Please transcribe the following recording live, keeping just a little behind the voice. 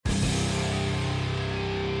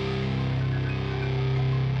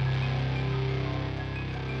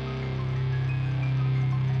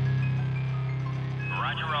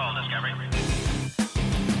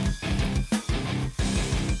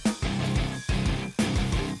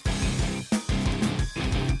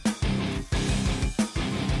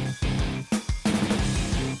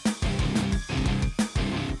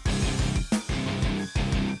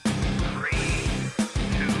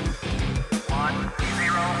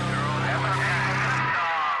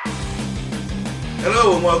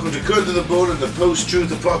Hello and welcome to Cut to the Bull and the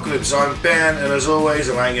Post-Truth Apocalypse. I'm Ben, and as always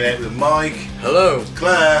I'm hanging out with Mike. Hello.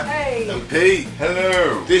 Claire. Hey. And Pete.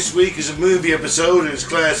 Hello. This week is a movie episode and it's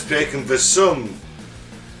Claire's pick, and for some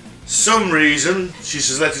reason she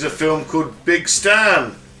selected a film called Big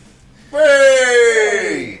Stan.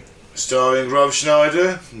 Hey! Starring Rob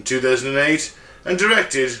Schneider in 2008 and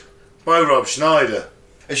directed by Rob Schneider.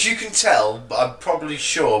 As you can tell, I'm probably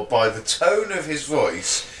sure by the tone of his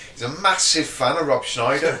voice, he's a massive fan of Rob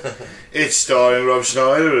Schneider. It's starring Rob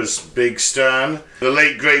Schneider as Big Stan, the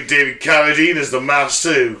late great David Carradine as the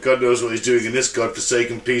Master, who God knows what he's doing in this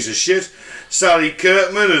godforsaken piece of shit, Sally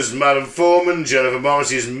Kirkman as Madam Foreman, Jennifer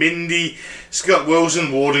Morrissey as Mindy, Scott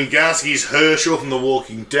Wilson, Warden Gasky's Herschel from The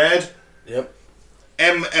Walking Dead. Yep.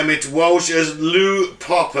 Emmett Walsh as Lou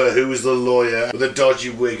Popper, who was the lawyer with a dodgy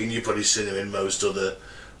wig, and you've probably seen him in most other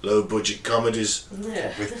low-budget comedies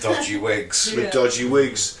Yeah. With dodgy wigs. with dodgy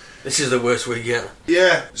wigs. This is the worst we get.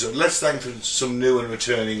 Yeah, so let's thank some new and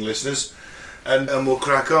returning listeners, and we'll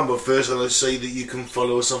crack on. But first, I'll say that you can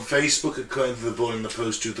follow us on Facebook at Cutting to the Bull in the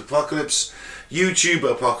Post-Truth Apocalypse, YouTube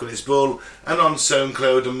at Apocalypse Bull, and on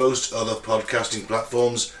SoundCloud and most other podcasting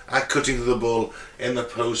platforms at Cutting to the Bull in the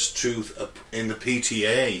Post-Truth in the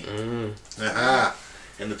PTA. Aha,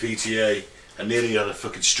 in the PTA. I nearly had a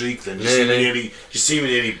fucking streak then. You see me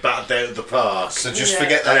nearly batted out of the park. So just Yeah.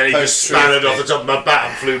 forget And that then he just spattered off the top of my bat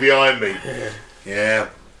and flew behind me. Yeah.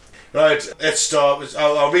 Right, let's start with...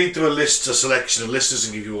 I'll read through a selection of listeners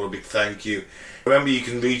and give you all a big thank you. Remember, you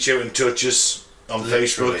can reach out and touch us on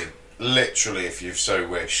Facebook. Literally, if you so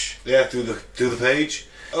wish. Yeah, through the page.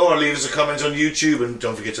 Or leave us a comment on YouTube, and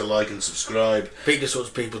don't forget to like and subscribe. Pete just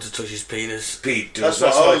wants people to touch his penis. Pete does.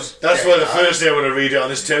 That's what I was That's why the getting at. first day I want to read it on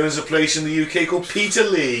this town is a place in the UK called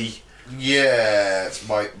Peterlee. Yeah, it's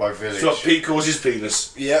my village. That's what Pete calls his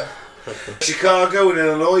penis. Yep. Chicago in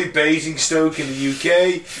Illinois, Basingstoke in the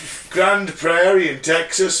UK, Grand Prairie in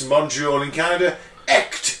Texas, Montreal in Canada,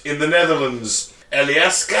 Echt in the Netherlands,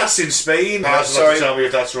 Eliascas in Spain, sorry. tell me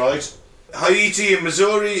if that's right, Haiti in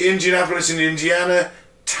Missouri, Indianapolis in Indiana,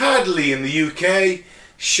 Tadley in the UK,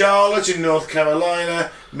 Charlotte in North Carolina,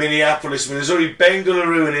 Minneapolis, Missouri,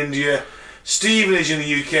 Bengaluru in India, Stevenage in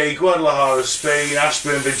the UK, Guadalajara, Spain,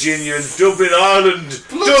 Ashburn, Virginia, and Dublin, Ireland.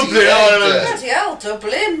 Dublin, Ireland. Bloody hell,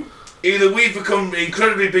 Dublin. Either we've become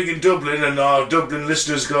incredibly big in Dublin and our Dublin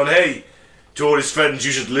listeners gone, hey, to all his friends,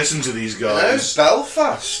 you should listen to these No, it's guys.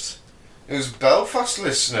 Belfast. It was Belfast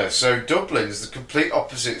listener, so Dublin's the complete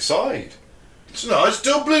opposite side. It's not, it's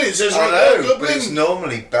Dublin, it says I right there, know, but it's Dublin.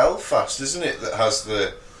 normally Belfast, isn't it, that has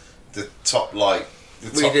the top, like... The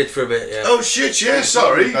We top. did for a bit, yeah. Oh shit, yeah, It's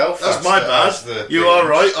sorry. Belfast That's my that bad. has the You thing. are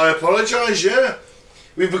right, I apologise, yeah.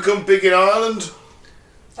 We've become big in Ireland.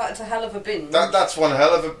 That's a hell of a binge. That's one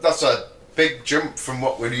hell of a... That's a big jump from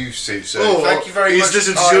what we're used to, so Oh, thank you very he's much,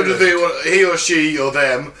 listened to Ireland. 231, he or she or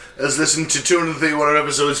them has listened to 231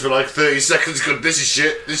 episodes for like 30 seconds going, this is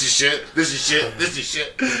shit, this is shit, this is shit, this is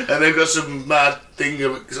shit, and they've got some mad thing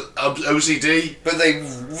of OCD. But they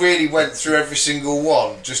really went through every single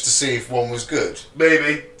one just to see if one was good.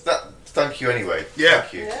 Maybe. Thank you anyway. Yeah.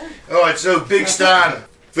 Thank you. Yeah. Alright, so Big Stan.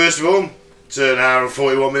 First of all, it's an hour and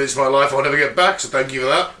 41 minutes of my life I'll never get back, so thank you for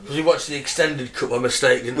that. We watched the extended cut by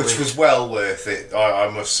mistake, didn't Which we? was well worth it, I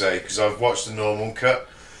must say, because I've watched the normal cut,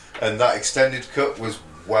 and that extended cut was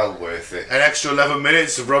well worth it. An extra 11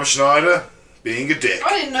 minutes of Rob Schneider being a dick.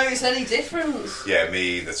 I didn't notice any difference. Yeah,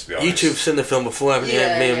 me either, to be honest. You two have seen the film before, haven't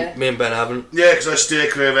Yeah, you? yeah. Me and Ben haven't. Yeah, because I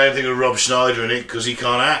steer clear of anything with Rob Schneider in it because he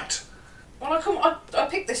can't act. Well, I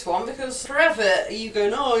picked this one because forever you go,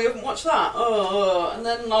 no, you haven't watched that. And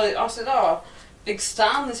then like I said, Big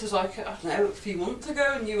Stan. This was like, I don't know, a few months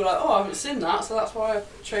ago, and you were like, I haven't seen that, so that's why I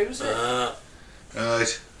chose it.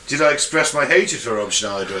 Right. Did I express my hatred for Rob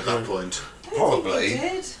Schneider at that point? I don't think probably. you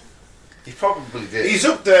did. You probably did. He's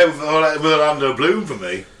up there with Orlando Bloom for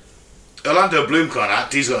me. Orlando Bloom can't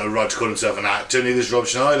act. He's got a right to call himself an actor. Neither does Rob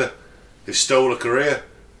Schneider. They've stole a career.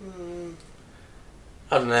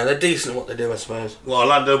 I don't know, they're decent at what they do, I suppose. Well,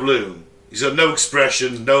 Orlando Bloom. He's got no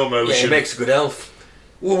expression, no Yeah, emotion. he makes a good elf.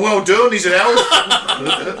 Well done. He's an elf.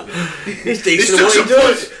 He's They decent at what he stuck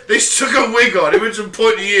does. they stuck a wig on him with some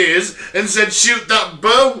pointy ears and said, shoot that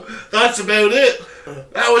bow. That's about it.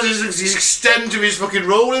 That was his extent of his fucking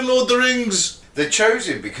role in Lord of the Rings. They chose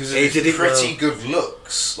him because of He his did it pretty well. good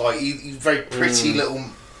looks. Like, he's very pretty little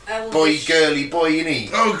Elvish. girly boy, isn't he?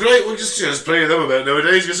 Oh, great. We'll just play them about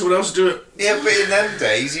nowadays. Get someone else to do it. Yeah, but in them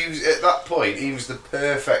days, he was at that point, he was the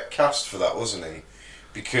perfect cast for that, wasn't he?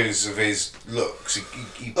 Because of his looks.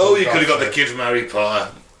 He Oh, you pulled could have got off the kid from Harry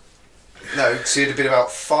Potter. No, because he'd have been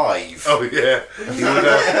about 5. Oh yeah, he would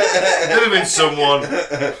have been someone.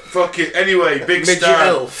 Fuck it. Anyway, Big Midget Stan.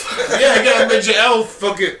 elf. Yeah, get a midget elf.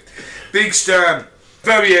 Fuck it. Big Stan.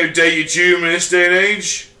 Very outdated humour in this day and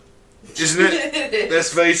age, isn't it?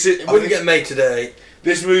 Let's face it. It wouldn't get made today.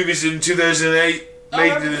 This movie's in 2008, I made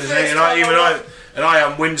in remember the 2008, first and I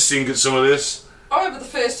am wincing at some of this. I remember the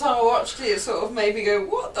first time I watched it, it sort of made me go,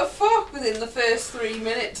 what the fuck, within the first 3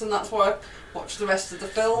 minutes, and that's why I watched the rest of the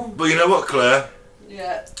film. But you know what, Claire?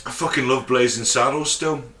 Yeah. I fucking love Blazing Saddles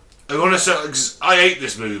still. I want to say, 'cause I hate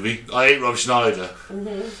this movie. I hate Rob Schneider.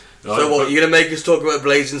 Right, So what, you're going to make us talk about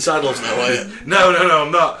Blazing Saddles now, are you? No,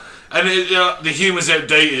 I'm not. And the humour's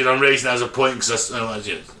outdated, and I'm raising that as a point because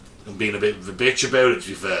I'm being a bit of a bitch about it, to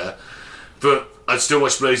be fair. But I'd still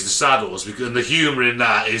watch Blazing Saddles because the humour in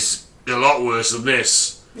that is a lot worse than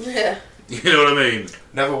this. Yeah. You know what I mean?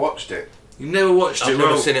 Never watched it. You never watched I've it.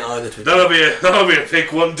 never Well, seen it either, to be that'll be a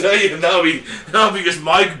pick one day, and that'll be just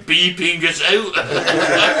Mike beeping us out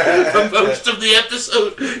for most of the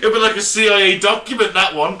episode. It'll be like a CIA document,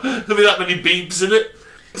 that one. There'll be that many beeps in it.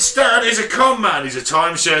 Stan is a con man. He's a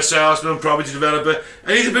timeshare salesman, property developer,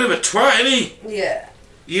 and he's a bit of a twat, isn't he? Yeah.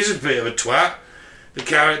 He's a bit of a twat, the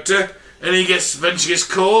character, and he eventually gets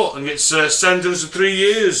caught and gets sentenced to 3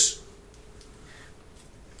 years.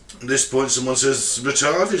 At this point, someone says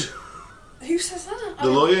retarded. Who says that? The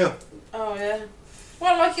lawyer. Oh, yeah.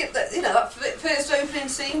 Well, like it, that first opening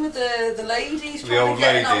scene with the ladies The trying old to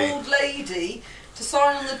get lady. an old lady to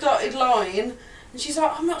sign on the dotted line, and she's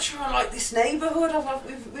like, "I'm not sure I like this neighbourhood.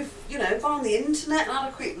 We've gone on the internet and had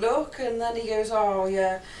a quick look," and then he goes, "Oh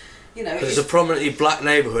yeah, It's a prominently black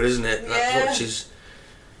neighbourhood, isn't it? That's Yeah. what she's...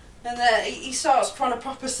 And then he starts trying to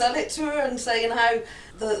proper sell it to her and saying how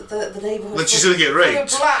the neighbourhood. That she's gonna get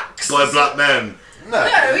raped blacks by black men. No.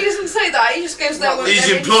 No, he doesn't say that. He just goes there. Well, he's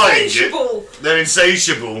they're implying it. insatiable. They're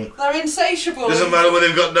insatiable. They're insatiable. Doesn't matter whether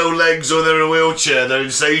they've got no legs or they're in a wheelchair, they're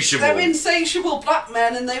insatiable. They're insatiable black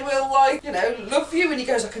men, and they will love you. And he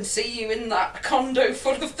goes, "I can see you in that condo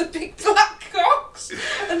full of the big black cocks,"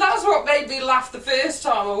 and that's what made me laugh the first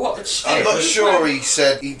time I watched it. I'm not sure he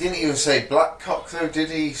didn't even say black cock though,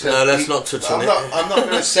 did he? No, let's not touch on it. I'm not going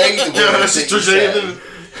to say the word Yeah, let's that just he touch said. it.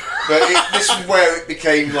 But this is where it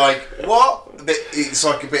became like, what? It's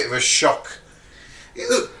like a bit of a shock.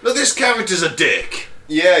 Look, this character's a dick.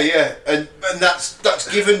 Yeah, and that's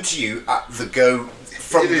given to you at the go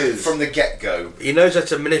from It is. from the get go. He knows how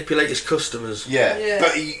to manipulate his customers. Yeah.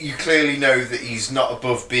 But you clearly know that he's not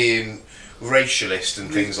above being racialist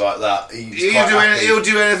and things like that. He's quite happy. He'll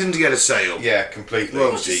do anything to get a sale. Yeah, completely.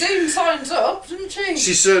 Well, Well, she soon signs up, doesn't she?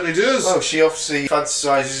 She certainly does. Well, she obviously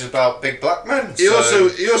fantasises about big black men. He so-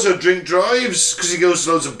 also drink drives because he goes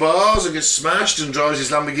to loads of bars and gets smashed and drives his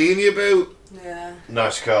Lamborghini about Yeah.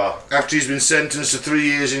 nice car. after he's been sentenced to 3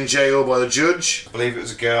 years in jail by the judge. I believe it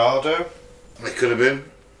was a Gallardo. It could have been.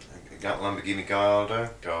 Lamborghini Gallardo.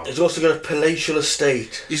 Car. He's also got a palatial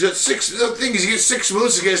estate. He's got 6. The thing is, he gets 6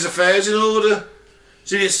 months to get his affairs in order.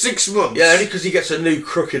 So he gets 6 months. Yeah, only because he gets a new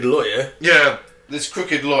crooked lawyer. Yeah. This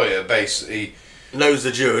crooked lawyer basically, Knows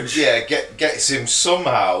the judge. gets him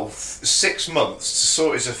somehow 6 months to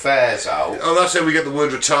sort his affairs out Oh, that's how we get the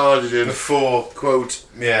word retarded in. before Quote.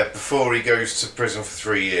 before he goes to prison for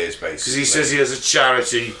 3 years, basically. Because he says he has a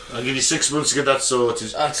charity. I'll give you 6 months to get that sorted.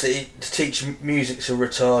 That's it, to teach music to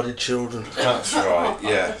retarded children. That's right.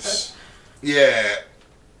 Yes. Yeah.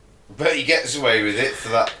 But he gets away with it for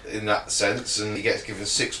that in that sense, and he gets given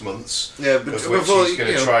 6 months, Yeah, but of which before he's going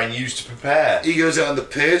to you know, try and use to prepare. he goes out on the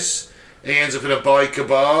piss. He ends up in a biker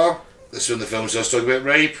bar. That's when the film starts talking about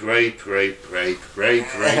rape,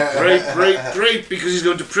 because he's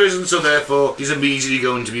going to prison, so therefore he's immediately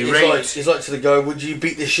going to be raped. He's like to the guy, "Would you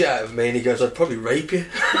beat the shit out of me?" And he goes, "I'd probably rape you."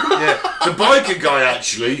 Yeah, the biker guy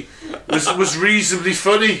actually was reasonably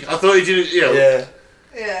funny. I thought he did it, Yeah.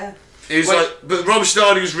 Yeah. He's Wait. like, but Rob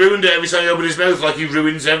Schneider's ruined it every time he opens his mouth, like he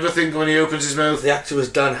ruins everything when he opens his mouth. The actor was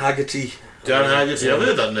Dan Haggerty. Dan Haggerty, I've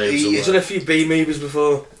heard that name He's done somewhere. a few B movies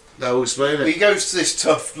before. That will explain He it. goes to this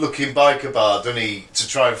tough-looking biker bar, doesn't he, to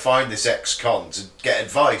try and find this ex-con to get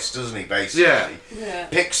advice, doesn't he? Basically, Yeah. Yeah.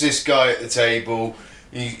 Picks this guy at the table.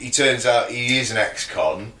 He turns out he is an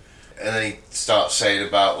ex-con, and then he starts saying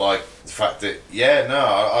about like the fact that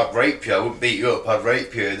I'd rape you. I wouldn't beat you up. I'd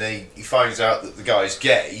rape you, and then he finds out that the guy's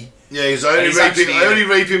gay. Yeah, he's only he's raping. actually- I only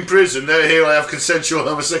rape in prison. Now here I have consensual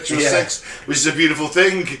homosexual Yeah. sex, which is a beautiful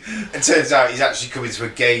thing. And turns out he's actually coming to a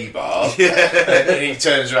gay bar. Yeah. And he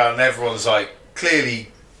turns around and everyone's like, clearly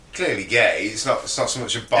gay. It's not so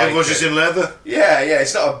much a biker. Everyone's just in leather. Yeah,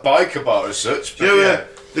 it's not a biker bar as such. But Yeah.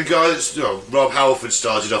 The guy that's Rob Halford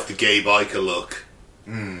started off the gay biker look.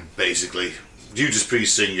 Basically, Judas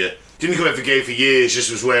Priest singer. didn't come out for gay for years,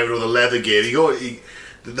 just was wearing all the leather gear.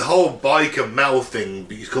 The whole biker metal thing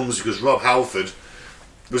comes because Rob Halford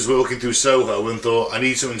was walking through Soho and thought, I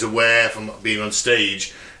need something to wear from being on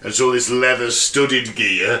stage, and saw this leather studded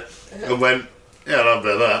gear and went, yeah, I'll have a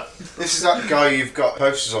bit of that. This is that guy you've got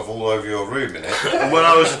posters of all over your room, innit? And when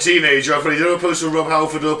I was a teenager, I put a poster of Rob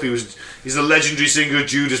Halford up. He's the legendary singer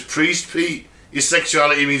Judas Priest, Pete. His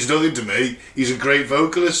sexuality means nothing to me. He's a great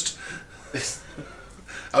vocalist.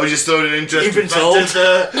 I was just throwing an interesting You've been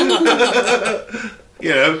fact in there. You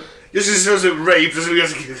know, just because it was rape doesn't mean you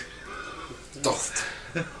have to... Doth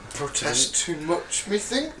protest too much,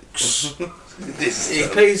 methinks? He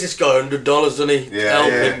pays this guy $100, doesn't he? Yeah, to help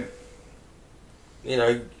yeah. him, you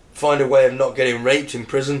know, find a way of not getting raped in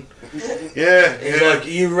prison. Yeah, He's like, are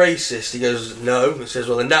you racist? He goes, no. He says,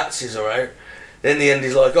 well, the Nazis are out. Then in the end,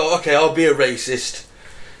 he's like, oh, okay, I'll be a racist.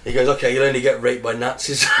 He goes, okay, you'll only get raped by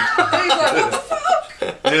Nazis. And he's like, what the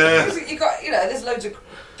fuck? yeah. Because you got, you know, there's loads of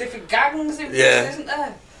different gangs in prison, Yeah. isn't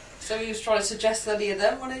there? So he was trying to suggest any of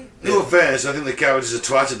them, wasn't he? No offence, I think the character's a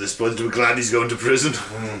twat at this point. We're glad he's going to prison.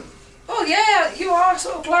 Well, yeah, you are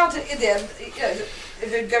sort of glad in the end, you know,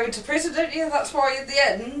 if you're going to prison, don't you? That's why in the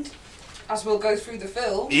end, as we'll go through the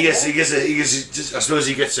film. I suppose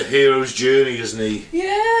he gets a hero's journey, doesn't he?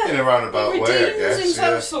 Yeah. In a roundabout he way, I redeems guess.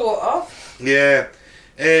 himself, Yeah. sort of. Yeah.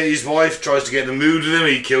 His wife tries to get in the mood with him.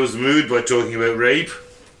 He kills the mood by talking about rape.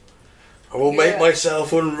 I will make Yeah.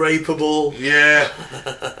 myself unrapeable. Yeah.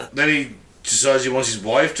 Then he decides he wants his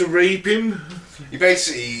wife to rape him, He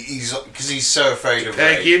basically, because he's so afraid of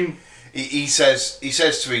peg rape. him. He says,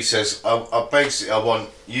 I want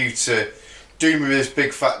you to do me this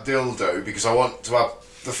big fat dildo because I want to have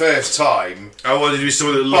the first time I want to do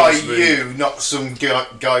someone that by loves me. you, not some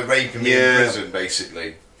guy raping me Yeah. in prison,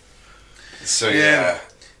 basically. So Yeah. yeah.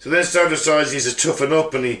 So then Stan decides he needs to toughen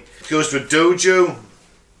up and he goes to a dojo.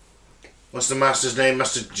 What's the master's name?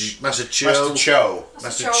 Master Cho. Master Cho.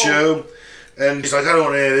 Master Cho. And he's like, I don't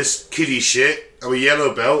want to hear this kiddie shit. I'm a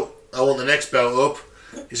yellow belt. I want the next belt up.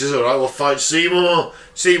 He says, alright, we'll fight Seymour.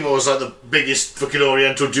 Seymour's like the biggest fucking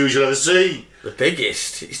Oriental Jew you'll ever see. The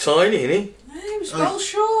biggest. He's tiny, isn't he? Yeah, he was well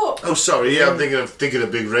short. Oh, sorry, yeah, I'm thinking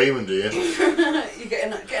of Big Raymond here. You're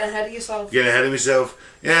getting ahead of yourself. Getting ahead of myself.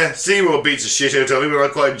 Yeah, Seymour beats the shit out of him, but I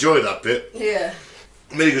quite enjoy that bit. Yeah.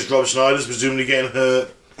 Mainly because Rob Schneider's presumably getting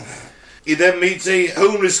hurt. He then meets a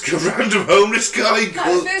random homeless guy.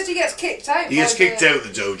 No, first he gets kicked out. He gets by kicked the- out the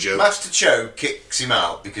dojo. Master Cho kicks him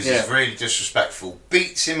out because Yeah. he's really disrespectful,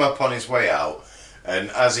 beats him up on his way out,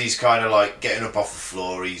 and as he's kind of like getting up off the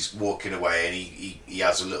floor, he's walking away and he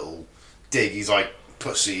has a little dig. He's like,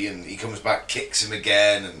 pussy, and he comes back, kicks him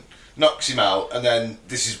again, and knocks him out. And then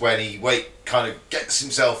this is when he kind of gets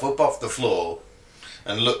himself up off the floor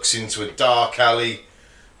and looks into a dark alley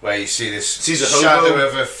where you see this Sees a shadow hobo.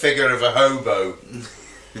 of a figure of a hobo.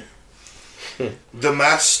 The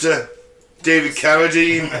Master, David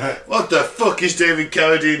Carradine. What the fuck is David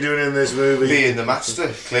Carradine doing in this movie? Being the master,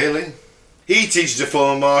 clearly. He teaches a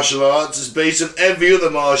form of martial arts. It's based on every other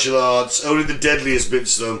martial arts, only the deadliest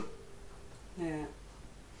bits though. Yeah.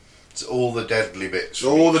 It's all the deadly bits. from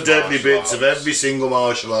All the each deadly martial bits of arts. every single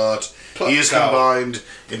martial art. He is Plucked out. combined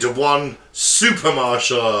into one super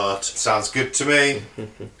martial art. Sounds good to me.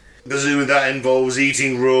 Presumably that involves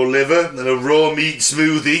eating raw liver and a raw meat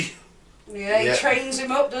smoothie. Yeah, he Yeah. trains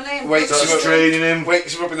him up, doesn't he? Wakes Starts him up. training him.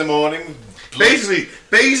 Wakes him up in the morning.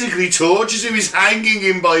 Basically tortures him. He's hanging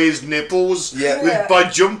him by his nipples Yeah. Yeah. by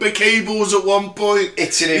jumper cables at one point.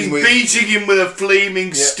 Hitting him He's with- beating him with a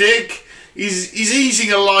flaming stick. He's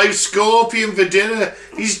eating a live scorpion for dinner.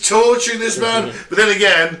 He's torturing this man. But then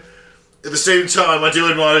again, at the same time, I do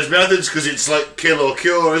admire his methods because it's like kill or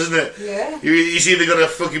cure, isn't it? Yeah. He's either going to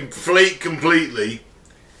fucking flake completely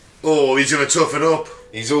or he's going to toughen up.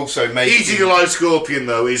 He's also making. Eating a live scorpion,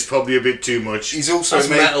 though, is probably a bit too much. He's also That's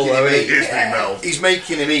making metal, him though, It eat. is pretty metal. He's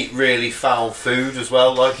making him eat really foul food as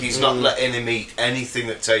well. Like he's not letting him eat anything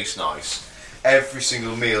that tastes nice. Every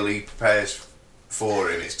single meal he prepares for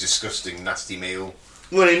him, it's disgusting, nasty meal.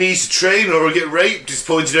 Well, he needs to train or he'll get raped. He's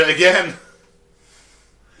pointed out again.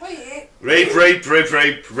 Wait. Rape, rape, rape,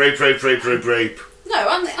 rape, rape, rape, rape, rape, rape.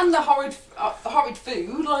 No, and the horrid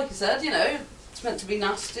food, like I said, you know, it's meant to be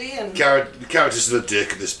nasty and The character's still a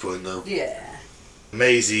dick at this point, though. yeah.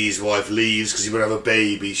 Maisie, his wife, leaves because he won't have a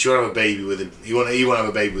baby. She won't have a baby with him. He won't have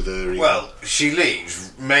a baby with her. either. Well, she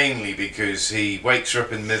leaves mainly because he wakes her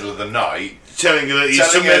up in the middle of the night. telling her that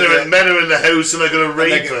telling some her that- men are in the house and they're going to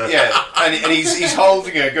rape her. Yeah, and he's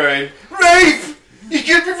holding her, going, "Rape! You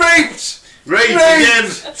could be raped." Rape Rape! again.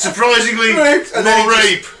 Surprisingly, Rape! And then more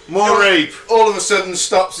he rape. More rape. All of a sudden,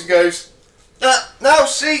 stops and goes, "Now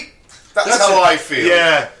see, that's how I feel."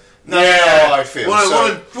 Yeah. No, no, I feel.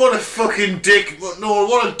 What a fucking dick.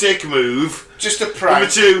 What a dick move. Just a prank.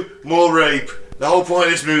 Number 2, more rape. The whole point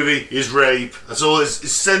of this movie is rape. That's all.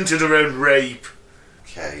 It's centred around rape.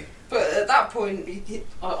 Okay. But at that point,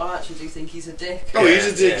 I actually do think he's a dick. Oh, he's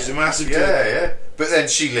a dick. Yeah. He's a massive dick. Yeah. But then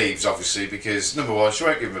she leaves, obviously, because number 1, she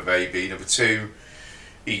won't give him a baby. Number 2,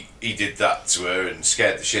 he did that to her and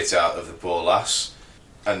scared the shit out of the poor lass.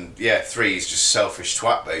 And 3, he's just selfish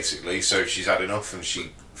twat, basically. So she's had enough and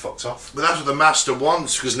she fucks off. But that's what the master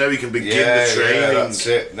wants, because now he can begin the training. Yeah, that's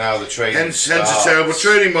it. Now the training Hence a starts. terrible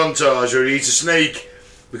training montage where he eats a snake,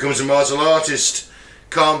 becomes a martial artist,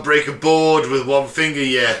 can't break a board with one finger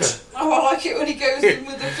yet. Oh, I like it when he goes in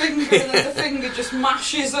with the finger and then the finger just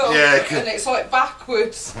mashes up Yeah, and it's like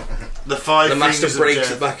backwards. The 5 The master fingers breaks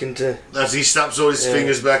of it back into. as he snaps all his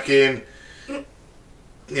fingers back in. You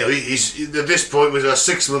know, he's at this point with a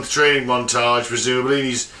 6-month training montage, presumably. And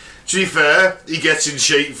he's, to be fair, he gets in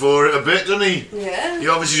shape for it a bit, doesn't he? Yeah. He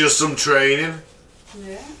obviously does some training,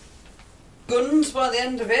 Yeah. Guns by the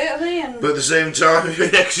end of it, hasn't he? And but at the same time,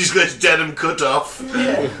 he's got his denim cut off.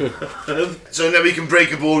 yeah. So now he can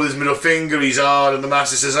break a ball with his middle finger. He's hard, and the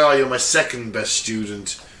master says, "Oh, you're my second best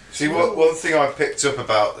student." See, one thing I picked up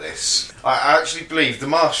about this, I actually believe the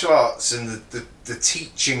martial arts and the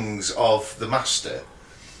teachings of the master,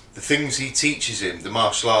 the things he teaches him, the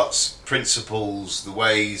martial arts principles, the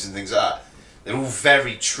ways and things like that, they're all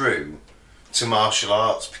very true to martial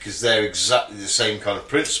arts because they're exactly the same kind of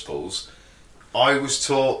principles. I was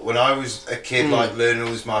taught when I was a kid, like learning all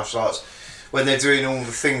these martial arts, when they're doing all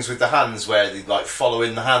the things with the hands where they like follow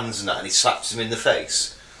in the hands and that, and he slaps them in the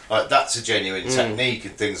face. Like that's a genuine technique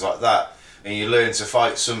and things like that. And you learn to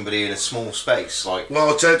fight somebody in a small space, like.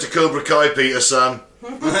 Well, turn to Cobra Kai, Peter-san,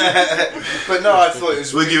 But no, I thought it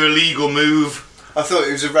was. with your illegal move. I thought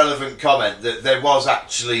it was a relevant comment that there was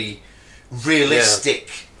actually realistic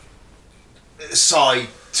side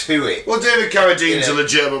to it. Well, David Carradine's Yeah. a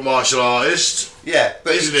legitimate martial artist, Yeah,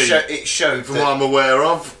 but Isn't it showed from that, what I'm aware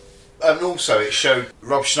of. and also it showed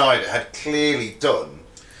Rob Schneider had clearly done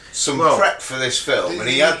some Well, prep for this film, and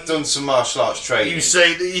he had done some martial arts training. You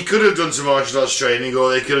say that he could have done some martial arts training,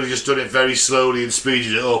 or they could have just done it very slowly and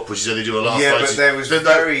speeded it up, which is how they do a lot of Yeah, fighting. but there was But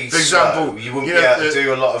very for example, slow. You wouldn't you be know, able to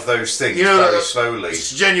do a lot of those things very slowly.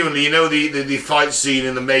 Genuinely, you know the fight scene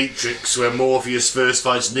in The Matrix where Morpheus first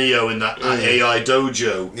fights Neo in that AI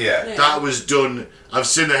dojo? Yeah. That was done. I've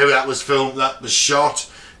seen how that was filmed, that was shot.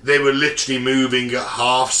 They were literally moving at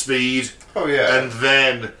half speed, Oh yeah. and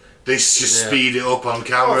then they just speed it up on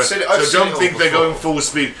camera. I've seen it- I've so seen don't it all think they're before. going full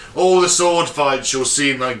speed. All the sword fights you'll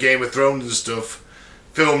see in like Game of Thrones and stuff,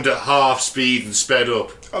 filmed at half speed and sped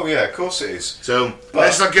up. Oh yeah, of course it is. So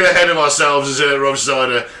let's not get ahead of ourselves and say that Rob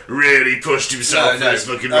Schneider really pushed himself for this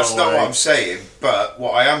fucking that's role. not what eh? I'm saying. But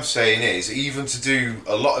what I am saying is, even to do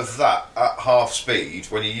a lot of that at half speed,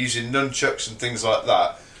 when you're using nunchucks and things like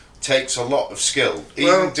that, takes a lot of skill.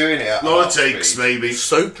 Well, Even doing it at A lot of half takes, speed. maybe.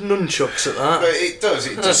 Soap nunchucks at But that. it does.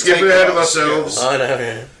 It does Let's take get a ahead lot of ourselves. skill. I know,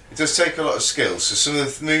 yeah. It does take a lot of skill. So some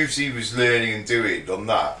of the moves he was learning and doing on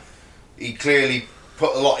that, he clearly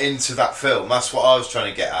put a lot into that film. That's what I was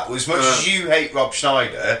trying to get at. As much as you hate Rob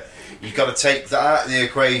Schneider, you've got to take that out of the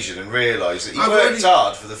equation and realise that he I've worked already-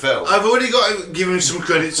 hard for the film. I've already got given him some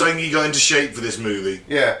credit saying he got into shape for this movie.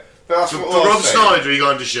 Yeah, but that's For what I was Rob saying. Schneider, he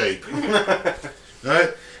got into shape.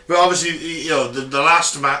 Right? But obviously, you know,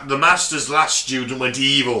 the master's last student went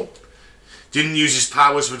evil. Didn't use his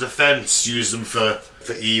powers for defence, used them for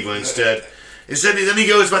evil instead. Instead, then he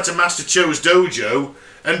goes back to Master Cho's dojo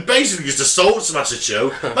and basically just assaults Master Cho.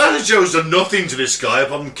 Master Cho's done nothing to this guy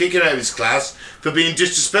apart from kicking out of his class for being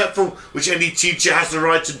disrespectful, which any teacher has the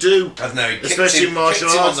right to do. I don't know, he kicked Especially him, in martial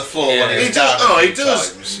kicked him arts. on the floor when he was He down does. Oh, a he few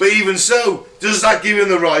does. times. But even so, does that give him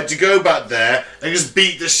the right to go back there and just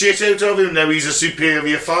beat the shit out of him? Now he's a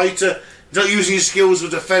superior fighter. He's not using his skills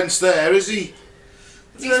of defence there, is he?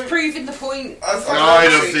 He's proving the point. I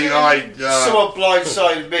don't think Someone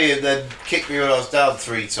blindsided me and then kicked me when I was down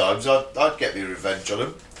 3 times. I'd get me revenge on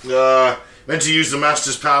him. Meant to use the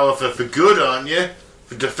master's power for good, aren't you?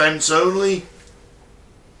 For defence only.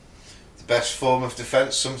 The best form of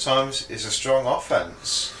defence sometimes is a strong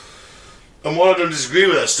offence. And while I don't disagree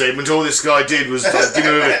with that statement, all this guy did was give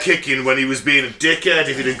him a kicking when he was being a dickhead.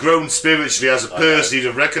 If he'd have grown spiritually as a person, he'd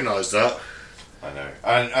have recognised that. I know.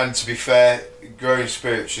 And to be fair, growing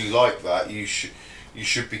spiritually like that, you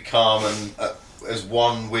should be calm and as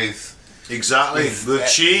one with. Exactly, With with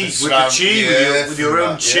chi, the with earth with your and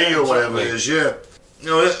own that, chi yeah, or whatever it exactly. is, yeah.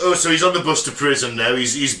 No, so he's on the bus to prison now.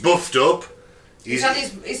 He's buffed up. He's had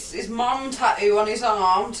his mum tattoo on his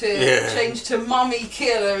arm to change to Mommy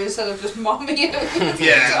Killer instead of just Mommy over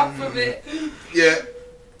the top of it. Yeah.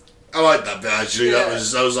 I like that bit actually. Yeah. I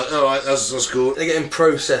was like, all right, that's cool. They're getting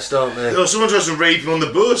processed, aren't they? Oh, someone tries to rape him on the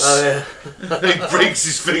bus. Oh yeah. He breaks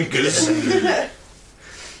his fingers.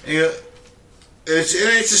 Yeah. It's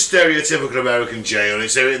a stereotypical American jail.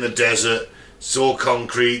 It's out in the desert. It's all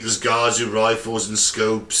concrete. There's guards with rifles and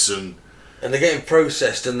scopes and. And they're getting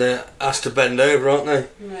processed, and they're asked to bend over, aren't they?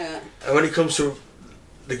 Yeah. And when it comes to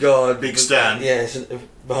the guard, Big Stan. yeah, it's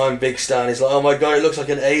behind Big Stan, he's like, "Oh my god, it looks like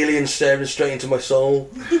an alien staring straight into my soul."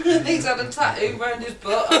 He's had a tattoo around his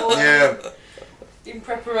butt. Yeah. In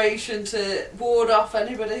preparation to ward off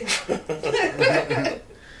anybody.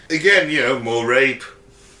 Again, more rape,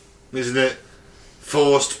 isn't it?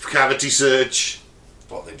 Forced cavity search.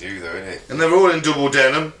 What they do, though, isn't it? And they're all in double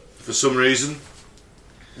denim for some reason.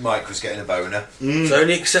 Mike was getting a boner. It's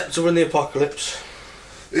only acceptable in the apocalypse.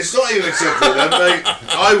 It's not even acceptable then, mate.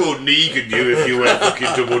 I will Negan you if you wear fucking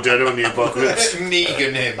double denim in the apocalypse.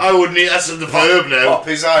 Negan him. I would need. That's the verb now. Pop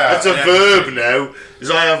his eye out. That's a verb now.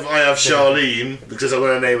 Because I have Charlene because I'm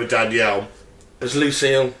going to name her Danielle. There's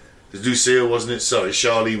Lucille. It's Lucille, wasn't it? Sorry,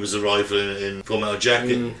 Charlene was the rifle in Full Metal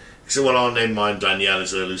Jacket. So well, I'll name mine Danielle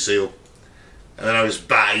instead of Lucille, and then I just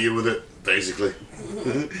batter you with it, basically.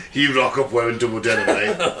 You rock up wearing double denim,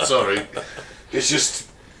 mate. Sorry, it's just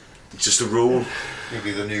a rule. You'll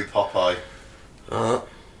be the new Popeye.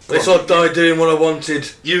 This I died doing what I wanted.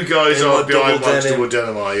 You guys In are my behind double Mike's denim. double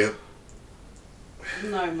denim, are you?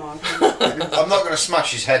 No, Mark. I'm not going to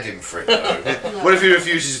smash his head in for it, though. What if he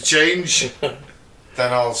refuses to change?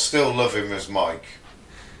 Then I'll still love him as Mike.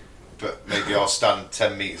 But maybe I'll stand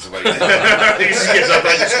 10 metres away from him. He just gets up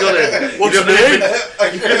and just got it. What's your name?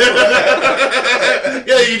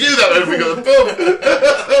 Yeah, you do that when we got the pub.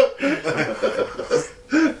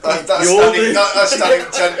 That's standing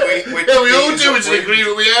 10 metres. Yeah, we all do. It's an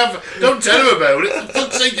agreement we have. Don't tell him about it. For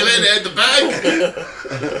fuck's sake, you're letting it out the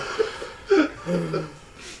bag.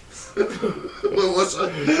 What was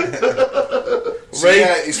that? So,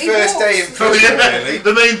 yeah, his He first day in walks- prison, really.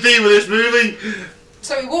 The main theme of this movie.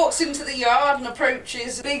 So he walks into the yard and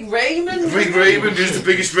approaches Big Raymond. Big Raymond is the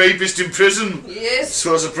biggest rapist in prison. Yes. So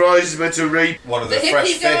I was surprised he's meant to rape. One of The the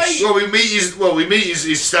fresh hippie guy. fish. Well, we meet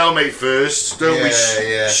his stalemate first, don't we?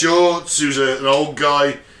 Yeah. Shorts, who's an old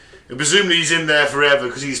guy, and presumably he's in there forever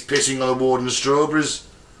because he's pissing on the warden's strawberries.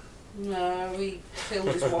 No, he killed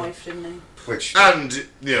his wife, didn't he? Which, And and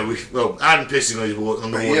pissing on the but you don't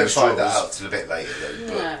warden's find that strawberries. out till a bit later, though.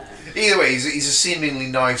 But No. either way, he's a seemingly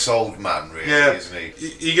nice old man, really, Yeah. isn't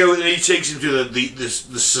he? You go and he takes him to the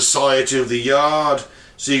society of the yard.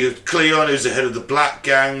 So you got Cleon, who's the head of the black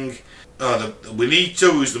gang. The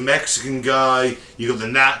Juanito, who's the Mexican guy. You got the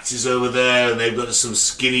Nazis over there, and they've got some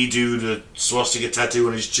skinny dude with a swastika tattoo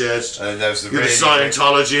on his chest. And then there's the You're the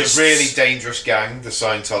Scientologists. the really dangerous gang, the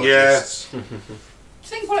Scientologists. Do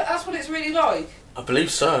you think that's what it's really like? I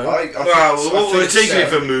believe so. I think We're taking so. it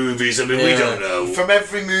for movies. I mean, we Yeah. don't know. From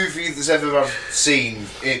every movie that's ever I've seen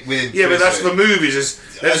within Yeah, but that's the prison, movies.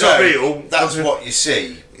 That's I not know, real. That's what you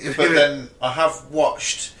see. But then I have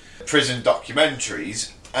watched prison documentaries,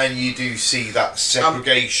 and you do see that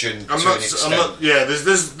segregation to an extent. Yeah,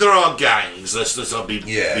 there are gangs. Let's not be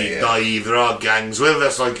Yeah. naive. There are gangs. Whether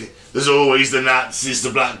that's like there's always the Nazis, the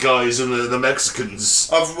black guys, and the Mexicans.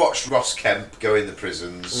 I've watched Ross Kemp go in the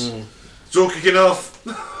prisons It's all kicking off.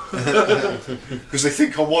 because they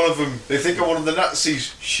think I'm one of them. They think I'm one of the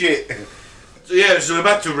Nazis. Shit. So yeah, so we're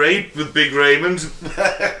back to rape with Big Raymond.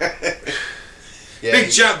 Yeah,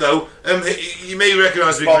 Big chap though. You may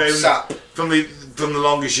recognise Big Bob Raymond Sapp. from the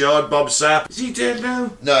Longest Yard. Bob Sapp. Is he dead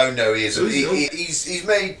now? No, he isn't. Is he? He's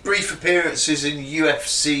made brief appearances in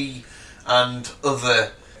UFC and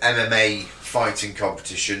other MMA fighting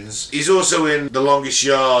competitions. He's also in The Longest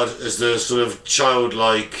Yard as the sort of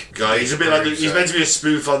childlike guy. He's a bit like he's meant to be a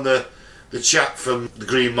spoof on the chap from The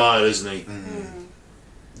Green Mile, isn't he?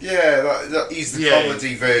 Yeah, he's the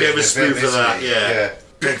comedy version bit of a of spoof him, of that. isn't he? Yeah.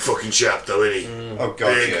 Big fucking chap though, isn't he? Oh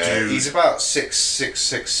god, Big yeah. dude. He's about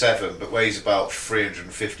 6'7", but weighs about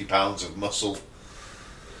 350 pounds of muscle.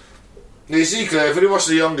 You see, Claire, if you watch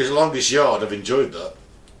The Longest Yard, I've enjoyed that.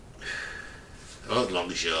 I like The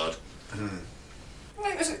Longest Yard.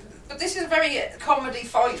 But this is a very comedy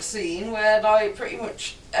fight scene where, like, pretty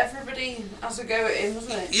much everybody has a go at him,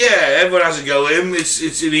 doesn't it? Yeah, everyone has a go at him. And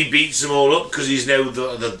he beats them all up because he's now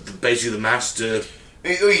basically the master.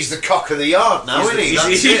 He's the cock of the yard now, isn't he?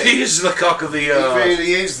 That's it. He is the cock of the yard. He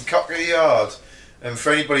really is the cock of the yard. And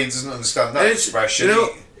for anybody who doesn't understand that It's- expression, you know-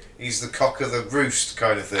 he's the cock of the roost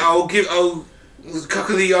kind of thing. I'll Cock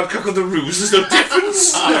of the yard, cock of the roost, there's no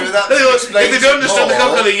difference. that If they don't understand the more.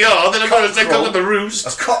 cock of the yard, then I'm going to say cock of the A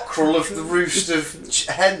roost. cockerel of the roost of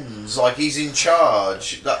hens, like he's in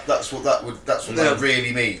charge. That's what that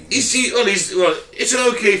really means. It's an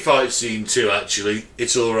okay fight scene too, actually.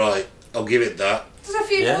 It's alright. I'll give it that. There's a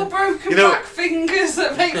few Yeah. little broken You know- back fingers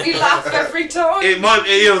that make me laugh every time. It might,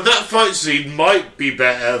 that fight scene might be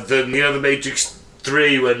better than, the Matrix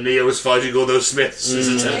 3 when Neo was fighting all those Smiths,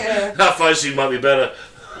 isn't it? Yeah. That fight scene might be better.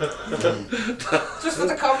 Just for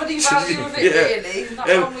the comedy value of it, Yeah. really.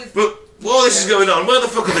 That one with But while this is going on, where the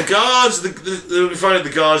fuck are the guards? We find out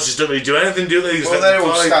the guards just don't really do anything, do they? Just Well, let they're them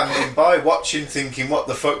all fight. standing by, watching, thinking, "What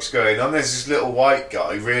the fuck's going on?" There's this little white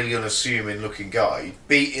guy, really unassuming-looking guy,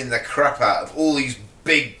 beating the crap out of all these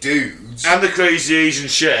big dudes. And the crazy Asian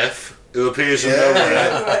chef who appears from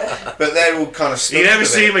nowhere. But they're all kind of stuck. You never with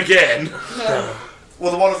see it. him again.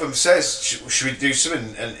 Well, the one of them says, "Should we do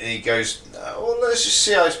something?" And he goes, "Well, let's just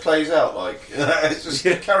see how this plays out. Like, let's just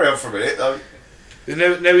carry on for a minute." Like,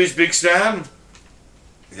 Now he's Big Stan.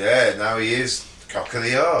 yeah, now he is cock of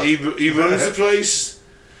the yard. He runs the place.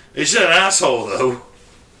 He's an asshole though.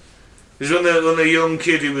 He's when the young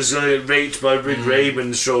kid who was going to get raped by Rick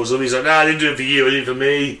Raymond shows up. He's like, "Nah, I didn't do it for you. I did it for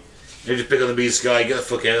me." And just pick on the beast guy. Get the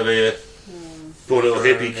fuck out of here. Poor little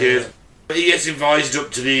hippie kid. He gets invited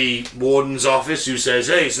up to the warden's office, who says,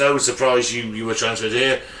 "Hey, it's no surprise you were transferred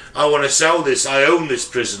here. I want to sell this. I own this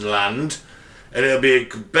prison land, and it'll be a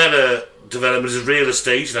better development of real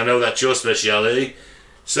estate, and I know that's your speciality.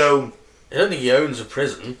 So I don't think he owns a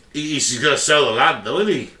prison. he's going to sell the land, though,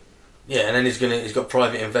 isn't he? Yeah, and then he's got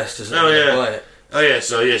private investors that Oh, are yeah. gonna buy it.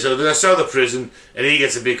 So they're going to sell the prison, and he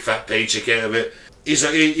gets a big fat paycheck out of it. He's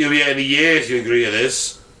like, you'll be getting a year if you agree to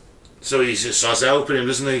this. So he just starts helping him,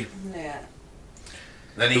 doesn't he? yeah.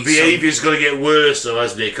 Then The behaviour's going to get worse, though,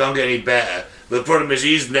 hasn't it? It can't get any better. But the problem is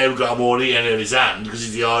he's now got more money in his hand because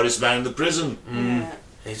he's the hardest man in the prison. Yeah.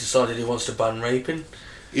 He's decided he wants to ban raping.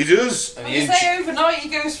 He does. And When he you say overnight, he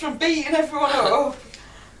goes from beating everyone up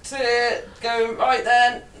to going, right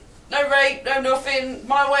then, no rape, no nothing,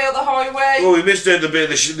 my way or the highway. Oh, we missed out the bit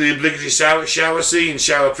of the obligatory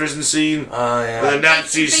shower prison scene. Oh, yeah. Where the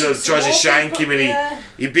Nazis Beats tries to him up, shank him and yeah.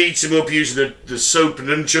 he beats him up using the soap and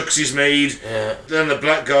nunchucks he's made. Yeah. Then the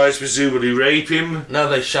black guys presumably rape him. Now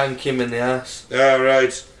they shank him in the ass.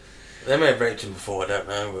 Right. They may have raped him before, I don't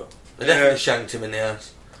know, but they Yeah. definitely shanked him in the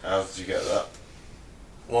ass. How did you get that?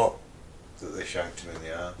 What? That they shanked him in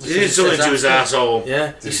the ass? He did something to his asshole.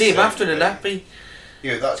 Yeah. Did You he see him say after the that? nappy.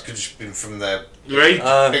 Yeah, that could just been from their Rape.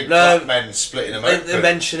 big No, black men splitting them they open.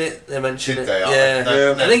 mention it. They mention Did it. they?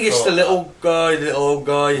 Yeah. Yeah. I think it's the little guy, the little old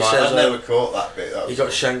guy. He Right, says I never caught that bit. That he was got all.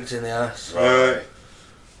 shanked in the ass. Right.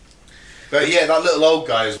 But yeah, that little old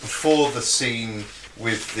guy is before the scene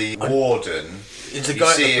with the warden. It's a You guy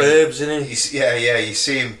at see the him- burbs, isn't he? You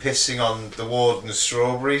see him pissing on the warden's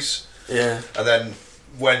strawberries. Yeah. And then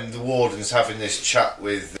when the warden's having this chat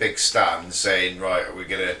with Big Stan, saying, "Right, are we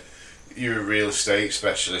gonna? You're a real estate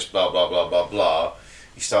specialist, blah blah blah blah blah."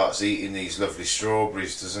 He starts eating these lovely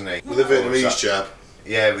strawberries, doesn't he? With a What was Vietnamese that? chap.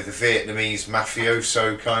 Yeah, with the Vietnamese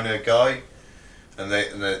mafioso kind of guy, and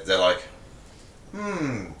they're like,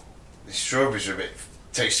 these strawberries are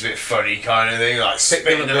taste a bit funny, kind of thing, like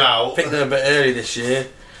spitting them out. Picked them a bit early this year.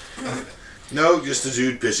 No, just a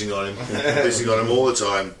dude pissing on him. Pissing on him all the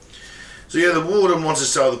time. So yeah, the warden wants to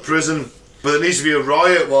sell the prison, but there needs to be a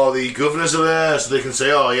riot while the governors are there, so they can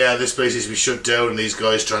say, "Oh yeah, this place needs to be shut down and these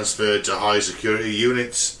guys transferred to high security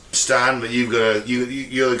units." Stan, but you're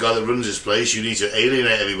the guy that runs this place. You need to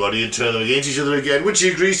alienate everybody and turn them against each other again, which he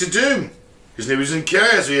agrees to do. Because nobody doesn't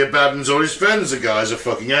care, so he abandons all his friends. The guy's a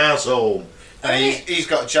fucking asshole. And he's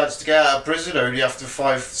got a chance to get out of prison only after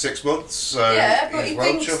 5-6 months. So Yeah, but he's he well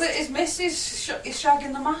thinks chuffed. that his missus is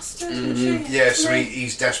shagging the master, isn't she? Yeah, so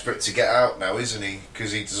he's desperate to get out now, isn't he?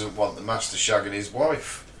 Because he doesn't want the master shagging his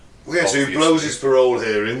wife. Yeah, so he Obviously. blows his parole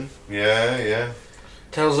hearing. Yeah, yeah.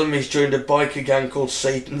 Tells them he's joined a biker gang called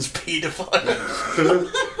Satan's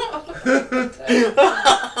Paedophiles.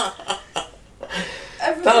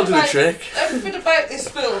 That'll do the trick. Everything about this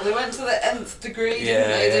film, they went to the nth degree, didn't Yeah,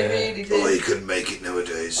 they? They yeah. really Oh, did. you couldn't make it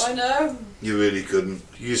nowadays. I know. You really couldn't.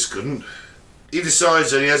 You just couldn't. He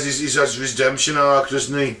decides and he has his redemption arc,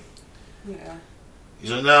 doesn't he? Yeah.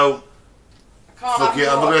 He's like, no, I can't fuck have it,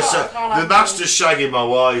 I'm more, gonna I say, can't the have master's shagging my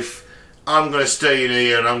wife. I'm gonna stay in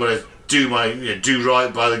here and I'm gonna do do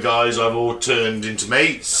right by the guys I've all turned into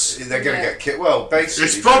mates. They're going to Yeah. get kicked. Well,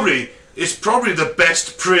 basically, It's probably the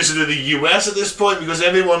best prison in the US at this point because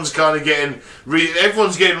everyone's kind of getting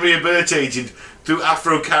rehabilitated through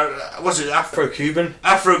Afro-Cuban.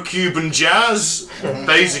 Afro-Cuban jazz,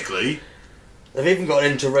 basically. They've even got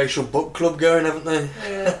an interracial book club going, haven't they?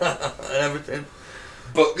 Yeah. And everything.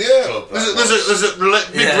 But Yeah, there's a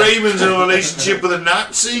Big Yeah. Raymond's in a relationship with a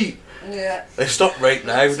Nazi. Yeah. They stopped rape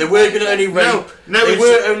now. They were going to only rape. No, they it's-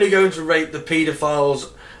 were only going to rape the paedophiles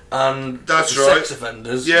and That's the right. sex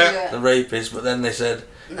offenders, Yeah. the rapists. But then they said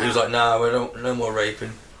he was like, "Nah, we don't. No more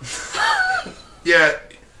raping." Yeah.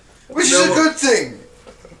 which is No, a good thing.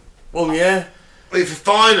 Well, yeah. If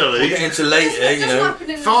finally, We'll get into later, It you doesn't know. happen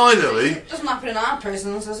in- Finally. It doesn't happen in our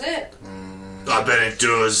prisons, does it? I bet it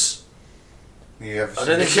does. You ever I seen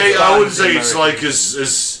don't think it? Okay, it's I wouldn't bad in say it's America. like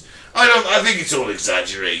as I think it's all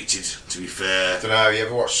exaggerated. To be fair, I don't know. You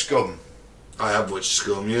ever watched Scum? I have watched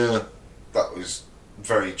Scum. Yeah, That was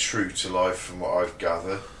very true to life, from what I've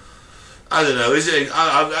gathered. I don't know. Is it?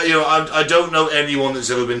 I don't know anyone that's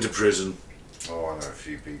ever been to prison, Oh, I know a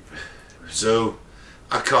few people. so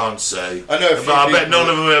I can't say. I know a few But I bet people none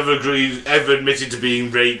of them ever admitted to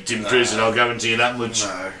being raped in No. prison. I'll guarantee you that much.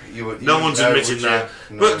 No, you would. No you one's would know, admitting would you? that.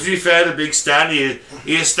 No. But to be fair to Big Stan,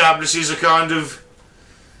 he establishes a kind of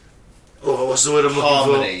what's the word I'm looking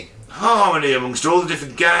harmony. for? Harmony amongst all the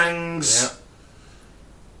different gangs.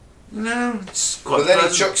 No, it's quite But then he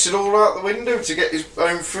pleasant. chucks it all out the window to get his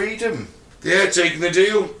own freedom. Yeah, taking the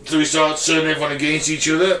deal. So he starts turning everyone against each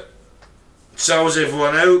other. Sours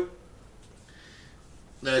everyone out.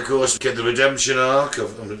 Then of course we get the redemption arc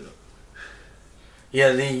of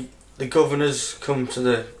Yeah, the governors come to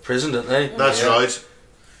the prison, don't they? that's Yeah. right.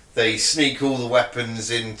 They sneak all the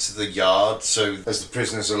weapons into the yard, so as the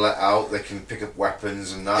prisoners are let out, they can pick up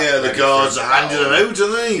weapons and that. Yeah, the ready guards for are handing them battle. out,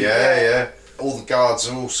 aren't they? Yeah. All the guards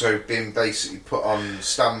are also being basically put on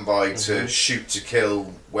standby to shoot to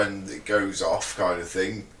kill when it goes off, kind of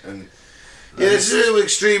thing. And Yeah, it's a little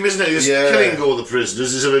extreme, isn't it? Just Yeah. killing all the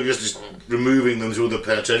prisoners instead of just removing them to other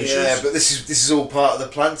penitentiaries. yeah, but this is all part of the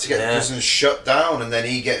plan to get the Yeah. prison shut down, and then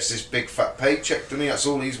he gets this big fat paycheck, doesn't he? That's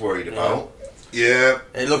all he's worried about. Yeah.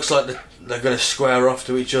 It looks like they're going to square off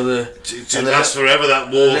to each other. It And the lasts li- forever,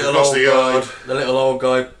 that The wall little across old the yard. guy, the little old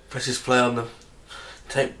guy presses play on the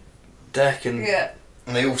tape deck and Yeah.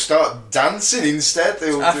 And they all start dancing instead.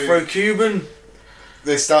 They all Afro-Cuban.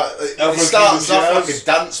 They start. It Afro-Cuban starts off like jazz. a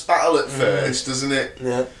dance battle at first, doesn't it? Yeah.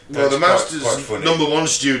 Well, That's the master's quite funny. number one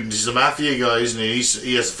student is the mafia guy, isn't he?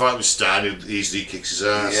 He has to fight with Stan, who easily kicks his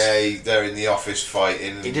ass. Yeah, they're in the office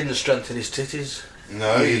fighting. He didn't strengthen his titties.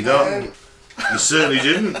 No, He he did don't. not. He certainly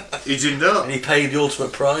didn't. He did not. And he paid the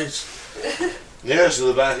ultimate prize. Yeah,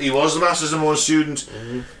 so he was the master's number one student.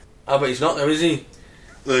 Ah, but he's not though, is he?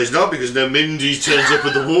 Well, he's not, because now Mindy turns up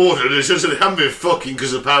with the water and it says that they haven't been fucking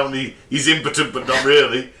because apparently he's impotent but not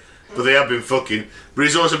really. But they have been fucking. But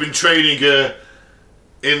he's also been training her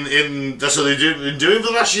in that's what they've been doing for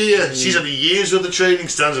the last year. She's had years worth of training,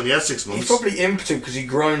 Stan's only had 6 months. He's probably impotent because he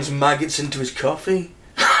grinds maggots into his coffee.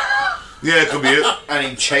 Yeah, it could be it. And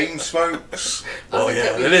he chain smokes. Oh think yeah,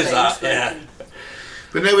 that'd be it is the that. same Yeah. smoking.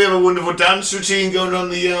 But now we have a wonderful dance routine going on in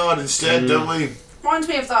the yard instead, don't we? Reminds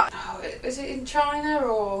me of that. Oh, is it in China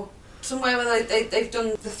or somewhere where they've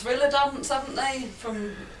done the Thriller dance, haven't they?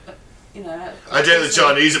 From, you know. I doubt the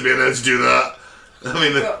Chinese would be allowed to do that. I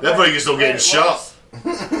mean, they're probably still Where getting it shot.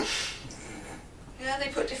 was. Yeah, they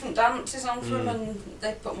put different dances on for them and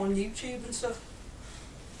they put them on YouTube and stuff.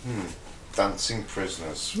 Dancing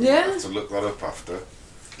prisoners. Yeah. We'll have to look that up after.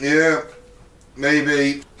 Yeah,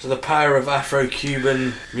 maybe. So the power of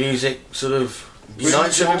Afro-Cuban music sort of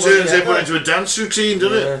unites It everybody. turns everyone into a dance routine,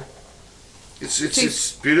 doesn't it? Yeah.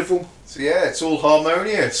 It's beautiful. So yeah, it's all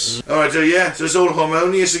harmonious. Alright, so yeah, so it's all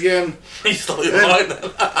harmonious again. He's not right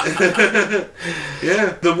then.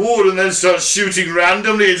 Yeah. The warden then starts shooting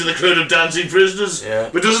randomly into the crowd of dancing prisoners, Yeah.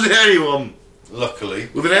 but doesn't hit anyone. Luckily.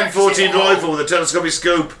 With an Yes, M14 it will. rifle with a telescopic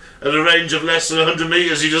scope at a range of less than 100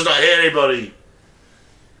 metres, he does not hit anybody.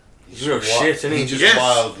 He's real shit, isn't He he? just Yes.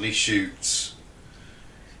 wildly shoots.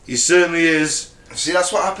 He certainly is. See,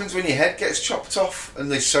 that's what happens when your head gets chopped off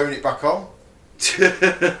and they sewn it back on.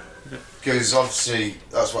 Because obviously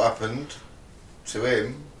that's what happened to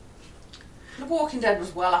him. The Walking Dead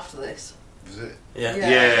was well after this. Was it? Yeah. Yeah.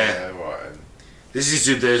 Yeah. Right. then. This is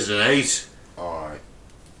 2008. Alright.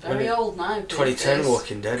 Very When it- old now. 2010 Walking.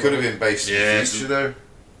 Walking Dead. Could have been based in Yeah, the future though.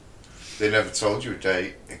 They never told you a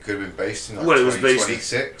date. It could have been based in like Well, it was based in-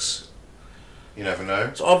 2026. You never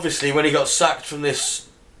know. So obviously, when he got sacked from this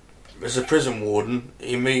as a prison warden,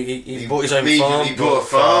 he bought his own farm. He bought a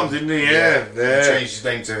farm, didn't he? Yeah. He changed his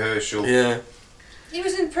name to Herschel. Yeah. He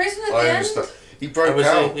was in prison at I the end. understand. He Oh, broke was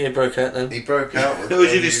out. he? Yeah, broke out then. He broke out. It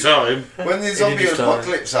was in his time. When the did zombie his time.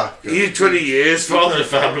 apocalypse happened. He's 20 years, father of the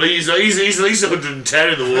family. He's at least 110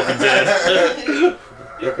 in The Walking Dead.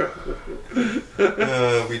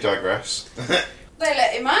 We digress. They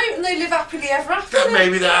let him out and they live happily ever after. That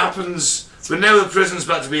maybe that happens. But now the prison's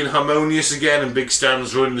back to being harmonious again, and Big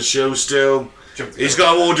Stan's running the show still. He's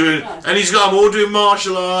got them all doing, and he's got them all doing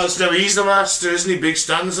martial arts. Now he's the master, isn't he? Big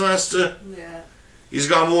Stan's the master. Yeah. He's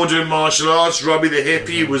got them all doing martial arts. Robbie the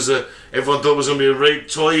hippie was everyone thought was going to be a rape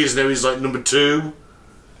toy. Now he's like number 2.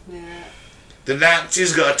 Yeah. The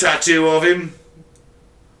Nazi's got a tattoo of him.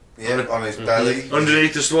 Yeah, on his belly.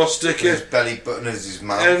 Underneath the swastika. His belly button is his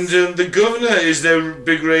mouth. And the governor is now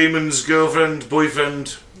Big Raymond's girlfriend,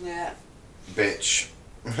 boyfriend. Yeah. Bitch.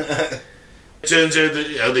 It turns out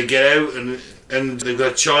that they get out and they've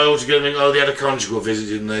got a child together. Oh, they had a conjugal visit,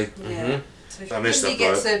 didn't they? Yeah. So I missed Mindy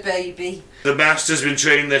that gets part. her baby. The master's been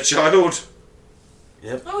training their child.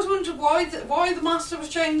 I was wondering why the master was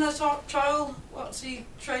training the child. What's he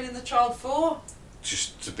training the child for?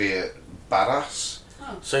 Just to be a badass.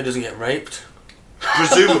 So he doesn't get raped.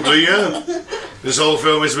 Presumably, yeah. This whole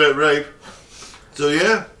film is about rape. So,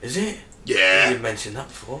 yeah. Is it? You Yeah. didn't mention that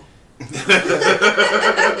before.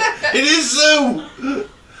 It is so.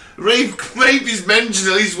 Rape is mentioned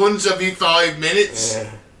at least once every 5 minutes.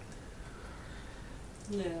 Yeah.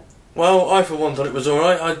 Yeah. Well, I for one thought it was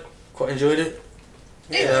alright. I quite enjoyed it.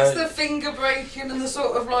 It's the finger breaking and the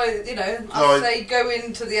sort of like, you know, Oh, as they go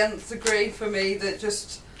into the nth degree for me that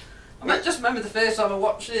just... I just remember the first time I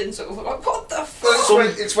watched it and sort of like, what the fuck?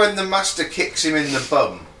 Well, it's when the master kicks him in the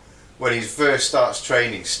bum when he first starts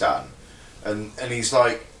training Stan, and he's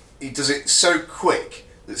like, he does it so quick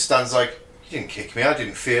that Stan's like, you didn't kick me, I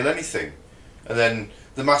didn't feel anything, and then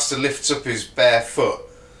the master lifts up his bare foot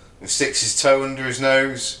and sticks his toe under his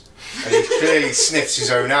nose, and he clearly sniffs his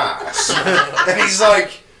own ass, and he's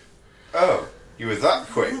like, oh, you were that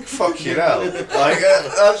quick, fucking hell, like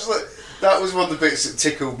that was one of the bits that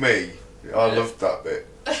tickled me. I loved that bit.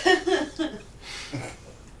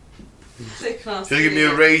 Can you give me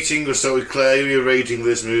a rating? We'll start with Claire. Give me a rating for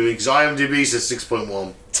this movie. Because IMDb says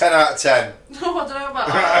 6.1. 10 out of 10. No, I don't know about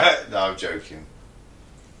that. No, I'm joking.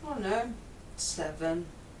 Oh no. 7.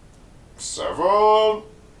 7.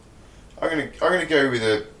 I'm gonna go with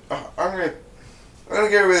a. I'm gonna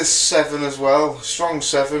go with a 7 as well. Strong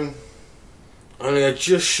 7. I'm going to go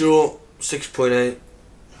just short 6.8.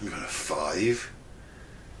 I'm going to 5.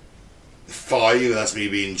 5, that's me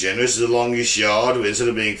being generous. The longest yard, instead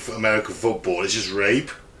of being American football, it's just rape.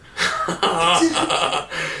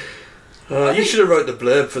 You should have wrote the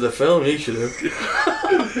blurb for the film. You should have.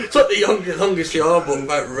 It's like the longest yard book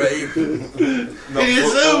about rape. Not It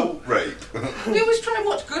is football, rape. We always try and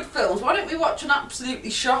watch good films. Why don't we watch an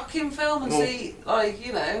absolutely shocking film and see, like,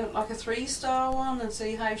 you know, like a 3-star one and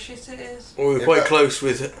see how shit it is? Well, we were Yeah, quite but- close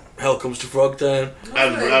with Hell Comes to Frogtown.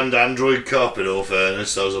 And Android Cop, in all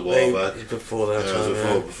fairness, that was a while back. It's before that Yeah, time.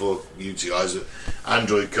 that was before you two guys.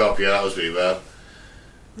 Android Cop, yeah, that was pretty bad.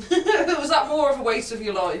 Was that more of a waste of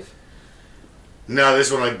your life? No,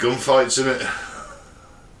 this one had gunfights in it.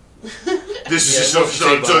 This is Yeah, just it Rob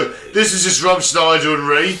wasn't Schneider. too bad. This is just Rob Schneider and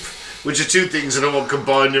rape, which are two things that I want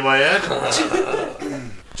combined in my head.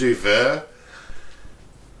 To be fair,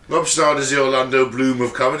 Rob Schneider's the Orlando Bloom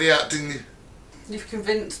of comedy acting. You've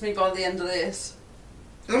convinced me by the end of this.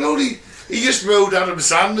 And only he just rode Adam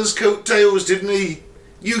Sandler's coattails, didn't he?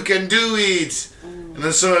 You can do it. And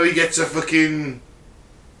then somehow he gets a fucking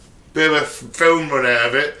bit of a film run out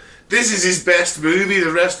of it. This is his best movie.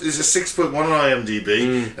 The rest is a 6.1 on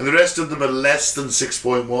IMDb, and the rest of them are less than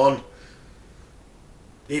 6.1.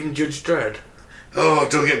 Even Judge Dredd. Oh,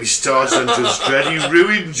 don't get me started on Judge Dredd. He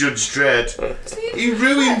ruined Judge Dredd. He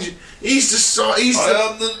ruined. He's the. I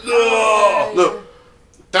am the Oh, look,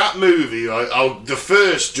 that movie. The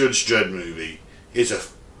first Judge Dredd movie is a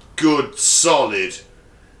good, solid,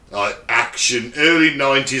 like action, early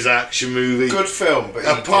 '90s action movie. Good film, but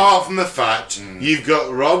Apart from the fact you've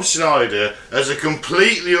got Rob Schneider as a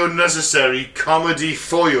completely unnecessary comedy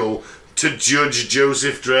foil to Judge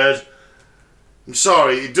Joseph Dredd. I'm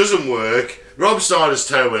sorry, it doesn't work. Rob Schneider's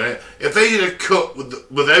terrible in it. If they did a cut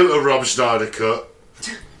without a Rob Schneider cut,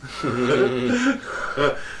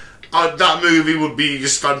 that movie would be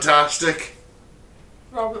just fantastic.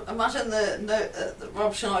 Imagine the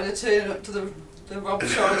Rob Schneider turning up to the Rob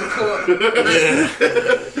Schneider cut.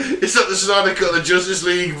 It's not the Schneider cut of the Justice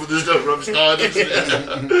League, but there's no Rob Schneider.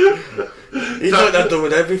 You'd like that done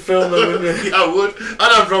with every film, though, wouldn't you? I would.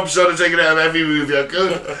 I'd have Rob Schneider taken out of every movie I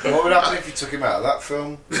could. What would happen if you took him out of that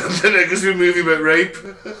film? Then it could be a movie about rape.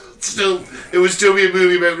 It would still be a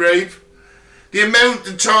movie about rape. The amount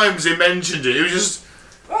of times they mentioned it, it was just.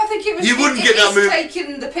 Well, I think it was. You wouldn't get that it's movie.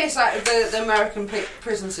 taking the piss out of the American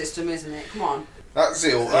prison system, isn't it? Come on. That's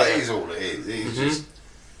it. That is all it is. It's just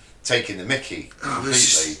taking the mickey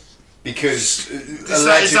completely. because Is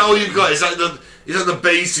that all you've got? Is that the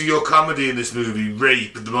base of your comedy in this movie?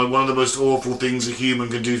 Rape, one of the most awful things a human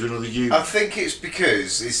can do to another human. I think it's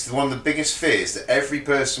because it's one of the biggest fears that every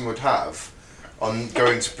person would have on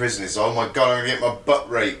going to prison is, oh my god, I'm going to get my butt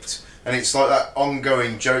raped. And it's like that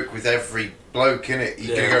ongoing joke with every bloke, innit?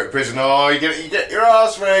 You're going to go to prison, oh, you get your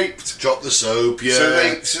ass raped. Drop the soap,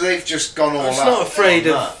 yeah. So they've just gone all It's out. not afraid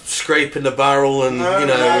of scraping the barrel and,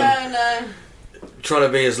 No. trying to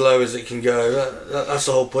be as low as it can go. That's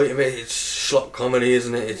the whole point of it. It's schlock comedy,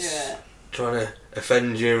 isn't it? It's trying to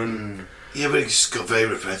offend you. And Yeah, but it just got very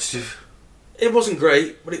repetitive. It wasn't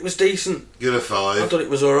great, but it was decent. Give it a I 5. thought it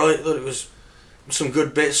was alright. I thought it was some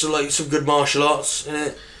good bits, like some good martial arts in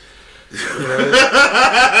it. You know.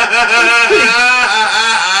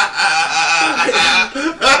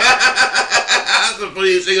 That's the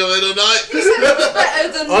funniest thing I've heard all night.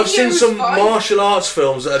 Better than I've seen Neo's some fight. martial arts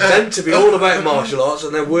films that are meant to be all about martial arts,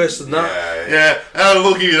 and they're worse than that. Yeah, I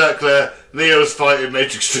will give you that, Claire. Neo's fight in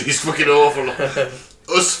Matrix 3 is fucking awful.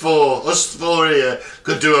 Us four here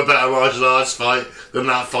could do a better martial arts fight than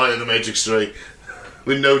that fight in the Matrix 3.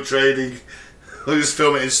 With no training. We'll just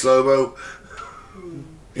film it in slow-mo.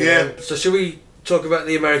 Yeah. So should we talk about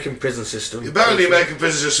the American prison system? Apparently the American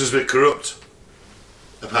prison system is a bit corrupt.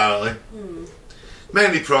 Apparently.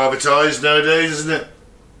 Mainly privatised nowadays, isn't it?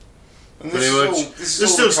 And Pretty much.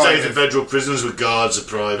 There's still state and federal prisons with guards are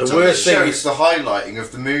privatised. The worst thing It's the highlighting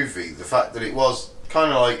of the movie, the fact that it was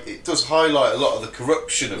kind of like, it does highlight a lot of the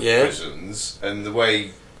corruption of prisons and the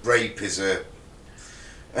way rape is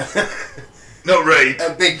Not rape.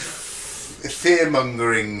 a big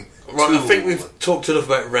fear-mongering Right, tool. I think we've talked enough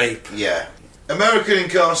about rape. Yeah. American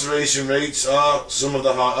incarceration rates are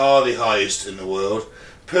the highest in the world.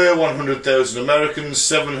 Per 100,000 Americans,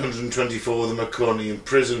 724 of them are currently in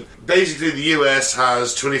prison. Basically, the US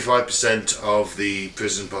has 25% of the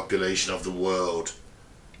prison population of the world.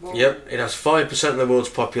 Well, Yep, it has 5% of the world's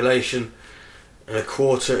population and a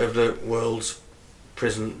quarter of the world's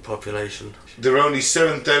prison population. There are only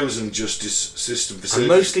 7,000 justice system And facilities.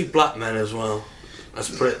 mostly black men as well. That's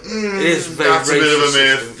pretty. It is very That's a bit of a racist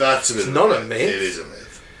myth. system. That's a bit It's of not a a myth. It is a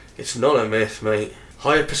myth. It's not a myth, mate.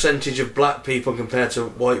 Higher percentage of black people compared to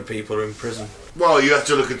white people are in prison. Well, you have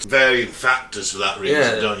to look at varying factors for that reason,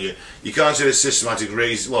 Yeah. don't you? You can't say there's systematic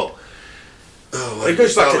raising. Well, It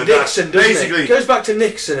goes back to with that. Nixon, doesn't Basically, it? It goes back to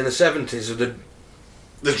Nixon in the 70s with the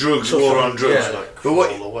the drugs, Tough war on- on drugs. yeah. But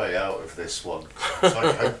what? All the way out of this one.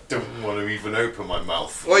 I don't want to even open my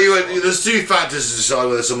mouth. Well, there's two factors to decide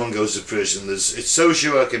whether someone goes to prison. It's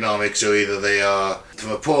socio-economic, so either they are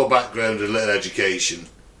from a poor background with little education,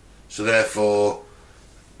 so therefore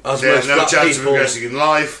as they have most no black chance of people. progressing in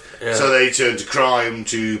life, Yeah. so they turn to crime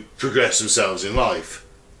to progress themselves in life,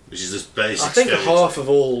 which is the basic I think stereotype. half of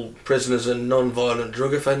all prisoners are non-violent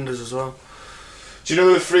drug offenders as well. Do you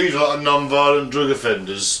know who freed a lot of non-violent drug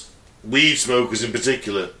offenders? Weed smokers in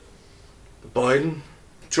particular. Biden.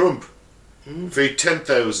 Trump. Freed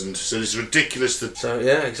 10,000, so it's ridiculous that So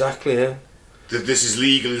yeah, exactly. Yeah. this is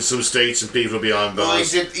legal in some states and people are behind Well,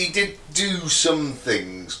 bars. he did do some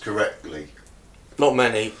things correctly. Not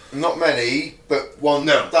many. Not many, but one.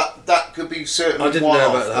 No. That could be certainly I didn't one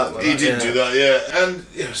know of about them. that. He did Yeah. do that, yeah.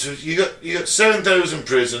 And so you got 7,000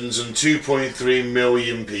 prisons and 2.3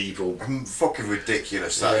 million people. Fucking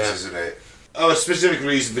ridiculous, that is, Yeah. isn't it? A specific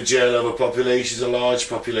reason for jail overpopulation is a large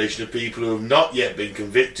population of people who have not yet been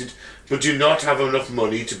convicted but do not have enough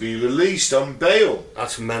money to be released on bail.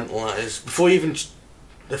 That's mental. That is. Before you even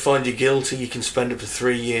they find you guilty, you can spend up to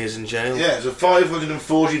 3 years in jail. Yeah, so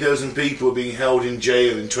 540,000 people are being held in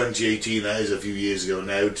jail in 2018. That is a few years ago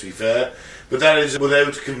now, to be fair. But that is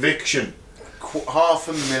without conviction.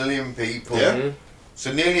 500,000 people. Yeah. Mhm.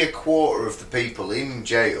 So nearly a quarter of the people in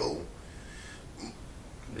jail.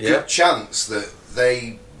 Yeah. Good chance that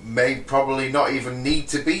they may probably not even need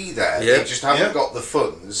to be there. Yeah. They just haven't Yeah. got the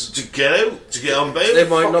funds. To get out, to get on bail. They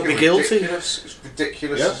might not be Fucking guilty. Ridiculous. It's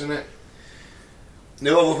ridiculous, Yeah. isn't it?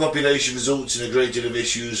 No overpopulation results in a great deal of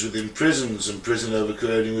issues within prisons, and prison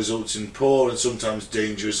overcrowding results in poor and sometimes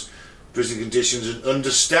dangerous prison conditions and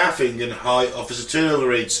understaffing and high officer turnover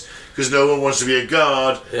rates, because no one wants to be a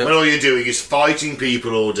guard Yep. when all you're doing is fighting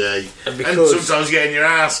people all day And and because- sometimes getting your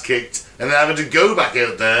ass kicked and then having to go back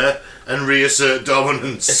out there and reassert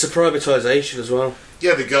dominance. It's a privatisation as well.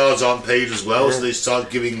 Yeah, the guards aren't paid as well, Yeah. so they start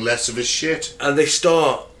giving less of a shit. And they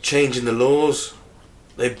start changing the laws.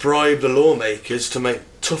 They bribe the lawmakers to make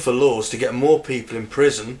tougher laws to get more people in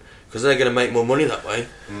prison because they're going to make more money that way.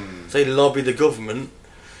 They lobby the government,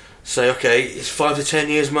 say, okay, it's 5 to 10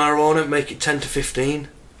 years marijuana, make it 10 to 15.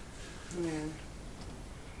 Yeah.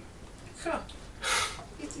 God.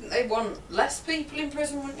 You think they they want less people in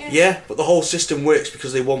prison, wouldn't you? Yeah, but the whole system works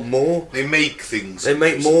because they want more. They make things. They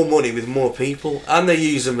make more money with more people, and they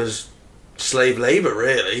use them as slave labour.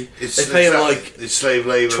 Really, they pay them like it's slave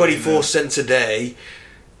labour. 24 cents a day.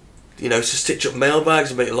 You know, to stitch up mailbags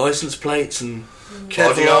and make license plates and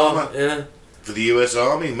Body armour. Yeah. For the US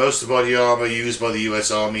Army, most of the body armour used by the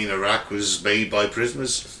US Army in Iraq was made by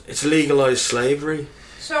prisoners. It's legalised slavery.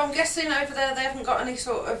 So I'm guessing over there they haven't got any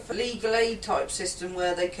sort of legal aid type system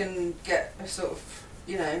where they can get a sort of,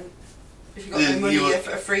 you know, if you've got no money, a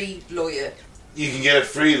free lawyer. You can get a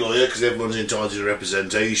free lawyer because everyone's entitled to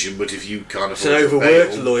representation, but if you can't It's an afford to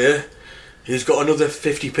overworked bail, lawyer who's got another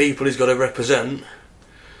 50 people he's got to represent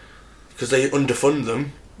because they underfund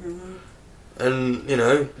them. Mm-hmm. And, you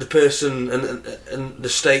know, the person and the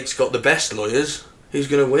state's got the best lawyers, who's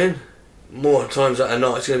going to win? More times than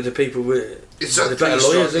not, it's going to be the people with It's the that better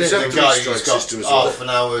three lawyers, strike- isn't it's it? The that guy three-strike who's got system as well. half an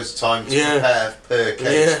hour's time to Yeah. prepare per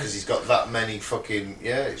case Yeah. because he's got that many fucking...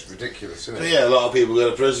 Yeah, it's ridiculous, isn't So it? yeah, a lot of people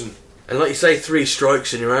go to prison. And like you say, 3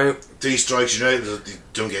 strikes and you're out. 3 strikes, you know, you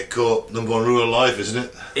don't get caught. Number 1 rule of life, isn't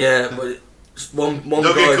it? Yeah, but one Don't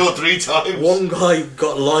guy... get caught 3 times. One guy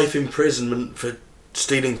got life imprisonment for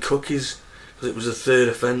stealing cookies because it was a 3rd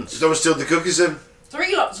offence. Don't steal the cookies then.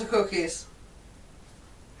 3 lots of cookies.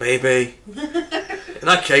 Maybe. In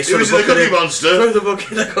that case, It was throw the Cookie in. Monster. Throw the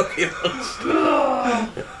book in the Cookie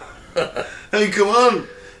Monster. Hey, come on.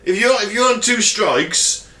 If you're on 2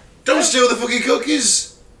 strikes, don't steal the fucking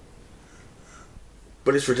cookies.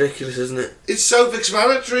 But it's ridiculous, isn't it? It's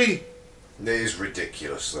self-explanatory. It is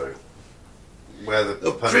ridiculous, though. Where the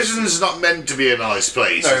Look, prison's not meant to be a nice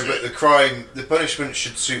place. No, is but it? the punishment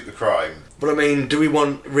should suit the crime. But I mean, do we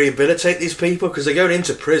want to rehabilitate these people? Because they're going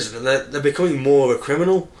into prison and they're becoming more of a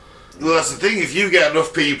criminal. Well, that's the thing. If you get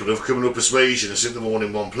enough people of criminal persuasion and sit them all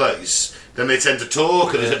in one place, then they tend to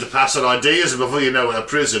talk and they tend to pass on ideas, and before you know it, a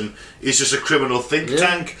prison is just a criminal think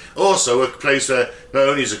tank. Also, a place where not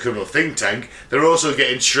only is a criminal think tank, they're also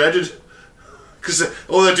getting shredded. Because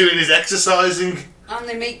all they're doing is exercising. And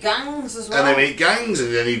they make gangs as well. And they make gangs,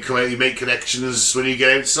 and then you come out, you make connections when you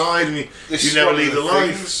get outside, and you never leave the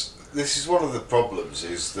life. This is one of the problems,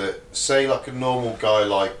 is that, say, like a normal guy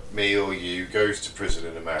like me or you goes to prison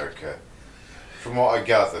in America, from what I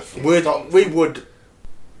gather... We would,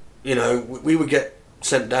 you know, we would get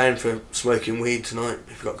sent down for smoking weed tonight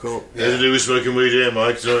if we got caught. Yeah. Nothing to do with smoking weed here,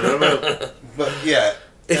 Mike. So I don't know. But, yeah...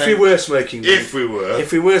 If we were smoking weed...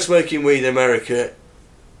 If we were smoking weed in America,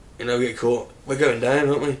 you know, get caught, we're going down,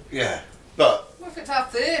 aren't we? Yeah, but... What if it's our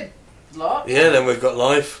 3rd lot? Yeah, then we've got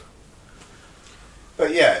life.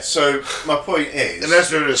 But yeah, so my point is...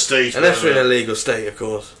 Unless we're in a state... Unless we're in a legal state, of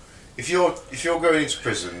course. If you're going into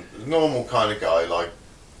prison, a normal kind of guy like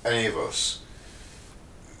any of us,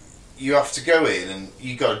 you have to go in and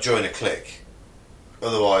you got to join a clique.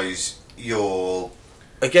 Otherwise, you're...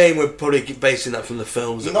 Again, we're probably basing that from the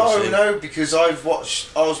films that we've seen. No, because I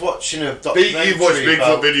was watching a documentary. You've watched Bigfoot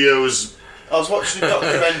about, videos. I was watching a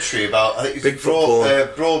documentary about, I think it's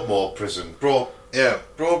Broadmoor prison. Yeah.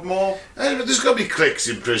 Broadmoor? But there's got to be cliques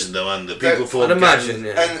in prison, though, and the people form I'd imagine,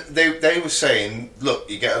 gangs. yeah. And they were saying, look,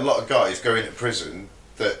 you get a lot of guys going to prison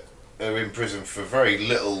that are in prison for very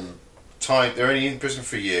little time. They're only in prison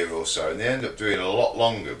for a year or so, and they end up doing a lot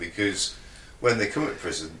longer because when they come to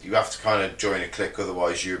prison, you have to kind of join a clique,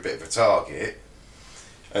 otherwise you're a bit of a target.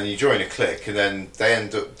 And you join a clique, and then they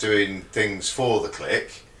end up doing things for the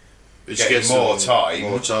clique, Which getting gets more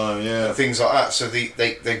them time, yeah. and things like that. So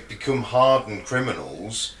they become hardened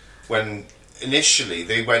criminals when initially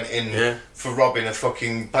they went in for robbing a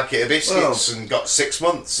fucking packet of biscuits and got 6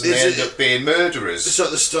 months, and they end up being murderers. It's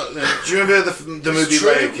at the start. Do you remember the movie true.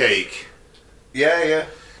 Layer Cake? Yeah.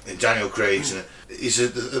 And Daniel Craig's in it. He's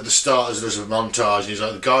at the start as a montage, and he's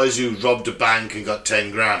like, the guys who robbed a bank and got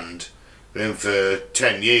 10 grand were in for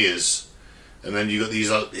 10 years. And then you got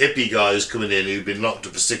these like hippie guys coming in who've been locked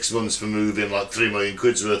up for 6 months for moving like 3 million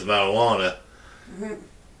quid's worth of marijuana.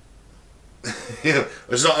 You know,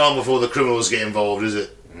 it's not long before the criminals get involved, is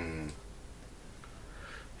it?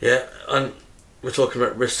 Yeah, and we're talking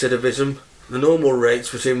about recidivism. The normal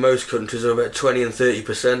rates between most countries are about 20 and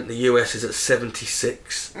 30%. The US is at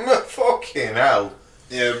 76. Fucking hell.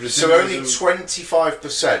 Yeah, So only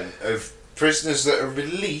 25% of prisoners that are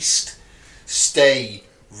released stay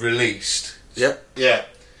released. Yep. Yeah.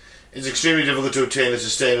 It's extremely difficult to obtain a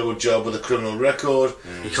sustainable job with a criminal record.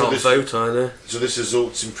 You can't vote either. So this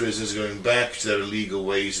results in prisoners going back to their illegal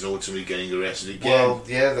ways and ultimately getting arrested again. Well,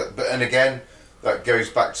 yeah, and again, that goes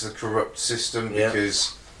back to the corrupt system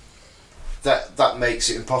because that makes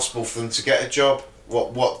it impossible for them to get a job.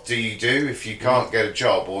 What do you do if you can't get a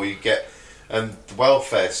job, or you get... And the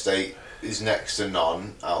welfare state is next to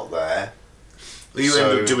none out there. You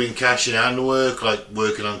end up doing cash in hand work, like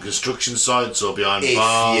working on construction sites or behind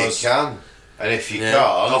bars. If you can. And if you can't,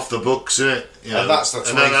 off the books, innit? You know, and that's the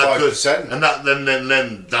 25%. And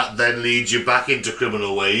that then leads you back into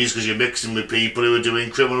criminal ways because you're mixing with people who are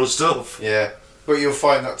doing criminal stuff. Yeah, but you'll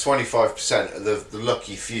find that 25% are the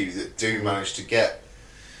lucky few that do manage to get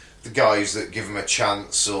the guys that give them a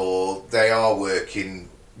chance, or they are working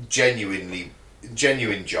genuine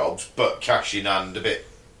jobs, but cash in hand, a bit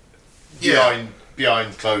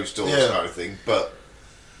behind closed doors kind of thing. But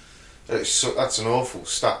that's an awful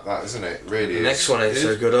stat, that, isn't it? Really. The next one ain't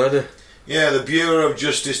so good either. Yeah, the Bureau of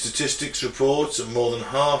Justice Statistics reports that more than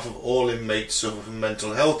half of all inmates suffer from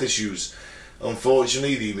mental health issues.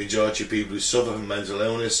 Unfortunately, the majority of people who suffer from mental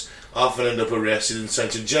illness often end up arrested and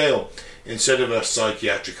sent to jail instead of a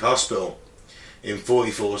psychiatric hospital. In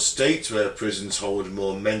 44 states where prisons hold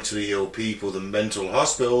more mentally ill people than mental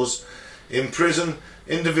hospitals, in prison,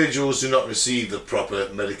 individuals do not receive the proper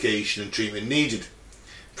medication and treatment needed.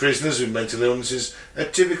 Prisoners with mental illnesses are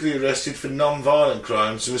typically arrested for non-violent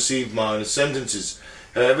crimes and receive minor sentences.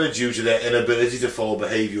 However, due to their inability to follow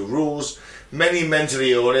behavioural rules, many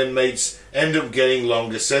mentally ill inmates end up getting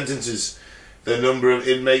longer sentences. The number of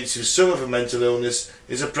inmates who suffer from mental illness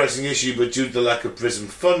is a pressing issue, but due to the lack of prison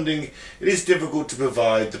funding, it is difficult to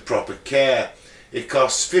provide the proper care. It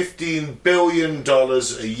costs $15 billion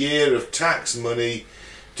a year of tax money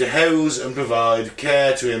to house and provide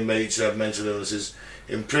care to inmates who have mental illnesses.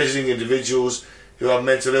 Imprisoning individuals who have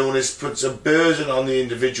mental illness puts a burden on the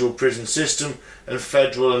individual prison system and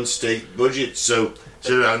federal and state budgets. So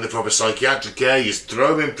having the proper psychiatric care, you just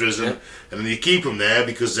throw them in prison and then you keep them there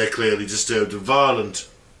because they're clearly disturbed and violent.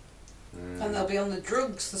 And they'll be on the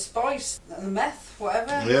drugs, the spice, the meth,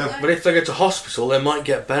 whatever. Yeah. But if they go to hospital, they might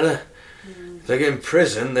get better. If they get in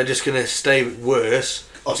prison, they're just going to stay worse,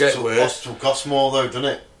 get worse. Hospital costs more though, doesn't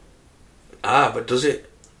it? But does it?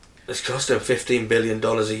 It's costing $15 billion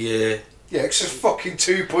a year. Yeah, it's just fucking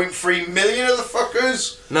 2.3 million of the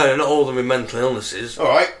fuckers. No, not all of them with mental illnesses.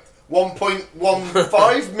 Alright,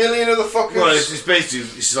 1.15 million of the fuckers. Well, it's basically,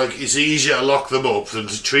 it's easier to lock them up than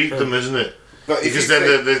to treat them, isn't it? But because then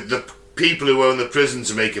the people who own the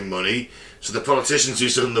prisons are making money, so the politicians who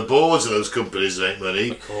sit on the boards of those companies make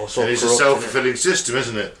money. Of course, and it's a self-fulfilling system,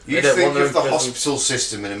 isn't it? You think of the hospital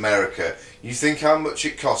system in America, you think how much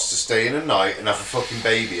it costs to stay in a night and have a fucking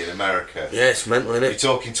baby in America. Yeah, it's mental, isn't You're it?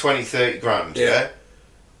 talking 20, 30 grand, yeah?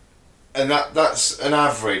 And that's an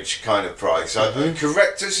average kind of price.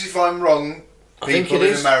 Correct us if I'm wrong, people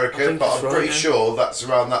in America, but I'm pretty sure that's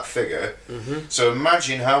around that figure. So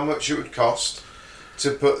imagine how much it would cost to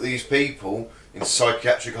put these people in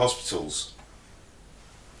psychiatric hospitals.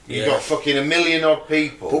 You've got fucking 1 million odd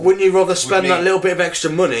people. But wouldn't you rather spend that little bit of extra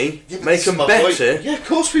money, make them better, Yeah, of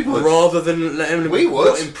course we would. rather than let them We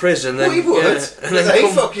would. put in prison? Then, We would. and then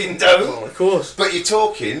They fucking don't. Oh, of course. But you're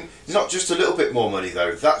talking not just a little bit more money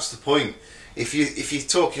though. That's the point. If you're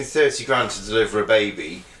talking 30 grand to deliver a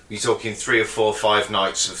baby, you're talking 3 or 4 or 5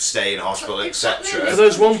 nights of stay in hospital, For etc.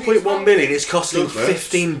 those 1.1 million, it's costing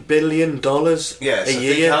 $15 billion Yeah, so a think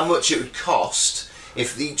year. how much it would cost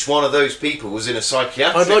if each one of those people was in a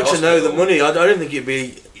psychiatric I'd like hospital. to know the money. I don't think it'd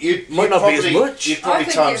be. Might not be as much. You'd probably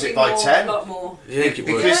times it by 10. A lot more. You think it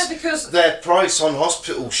would? Because their price on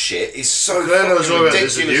hospital shit is so Glenn knows fucking all about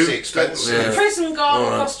this, ridiculously you? expensive. Yeah. a prison guard will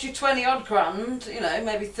Alright. cost you 20 odd grand,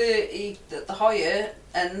 maybe 30 at the higher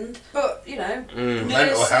end. But,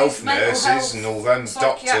 Mental health nurses and all them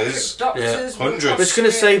doctors. doctors Hundreds. But it's going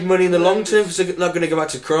to save money in the long term because they're not going to go back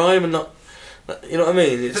to crime and not. You know what I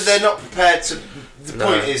mean? It's, But they're not prepared to. The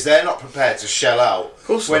point is, they're not prepared to shell out. Of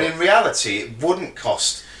course when not. in reality, it wouldn't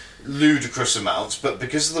cost ludicrous amounts, but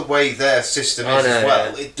because of the way their system is as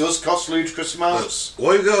well, it does cost ludicrous amounts.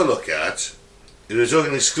 What you've got to look at, we're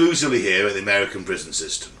talking exclusively here at the American prison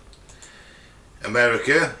system.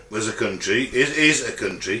 America was a country, is a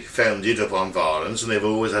country founded upon violence, and they've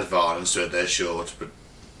always had violence throughout their short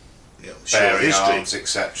Bearing history. arms,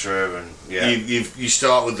 etc. And You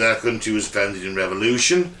start with their country was founded in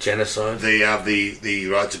revolution. genocide. They have the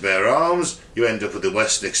right to bear arms. You end up with the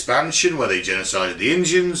Western expansion where they genocided the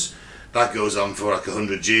Indians. That goes on for like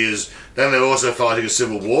 100 years. Then they're also fighting a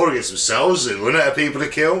civil war against themselves and running out of people to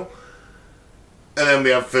kill. And then we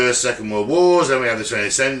have First, Second World Wars. Then we have the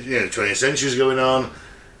 20th centuries going on.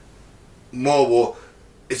 More war.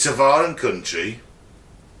 It's a violent country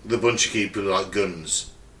with a bunch of people who like guns.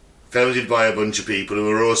 Founded by a bunch of people who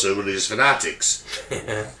are also religious fanatics.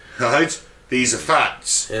 Right? These are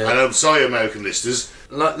facts. Yeah. And I'm sorry, American listeners.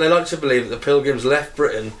 They like to believe that the Pilgrims left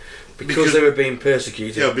Britain because they were being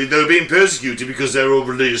persecuted. Yeah, they were being persecuted because they were all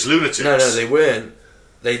religious lunatics. No, they weren't.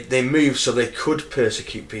 they moved so they could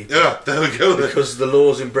persecute people. Yeah, there we go. Then. Because the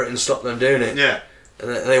laws in Britain stopped them doing it. Yeah. And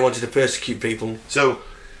they wanted to persecute people. So,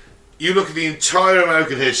 you look at the entire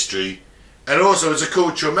American history, and also it's a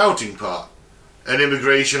cultural melting pot. And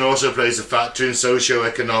immigration also plays a factor in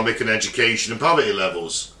socio-economic and education and poverty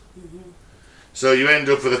levels. So you end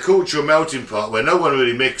up with a cultural melting pot where no one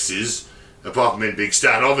really mixes, apart from in Big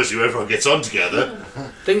Stan, obviously, where everyone gets on together.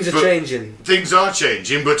 Things are changing. Things are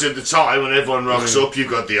changing, but at the time when everyone rocks up, you've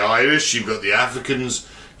got the Irish, you've got the Africans,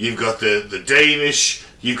 you've got the Danish,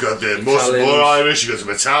 you've got the Muslim or Irish, you've got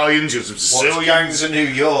some Italians, you've got some Sicilians. What's gangs of New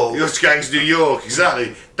York? You've got gangs of New York,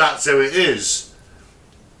 exactly. That's how it is.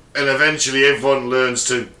 And eventually everyone learns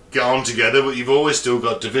to get on together, but you've always still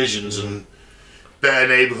got divisions, and better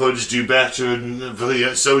neighbourhoods do better, and for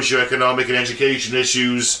the socio-economic and education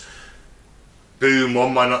issues, boom,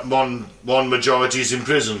 one majority's in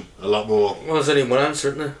prison a lot more. Well, there's only one answer,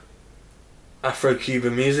 isn't there?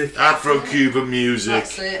 Afro-Cuban music. Afro-Cuban music.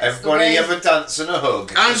 That's it. It's Everybody the way- ever dance and a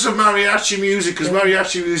hug? And some mariachi music, because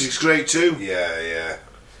mariachi music's great too. Yeah.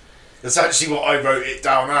 That's actually what I wrote it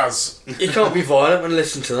down as. You can't be violent when you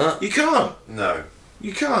listen to that. You can't. No.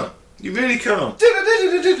 You can't. You really can't.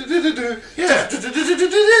 Yeah.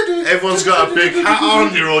 Everyone's got a big hat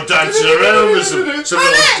on, you're all dancing around, there's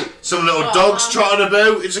some little dogs trotting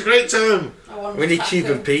about. It's a great time. I want We need taco.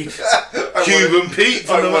 Cuban Pete. Cuban Pete.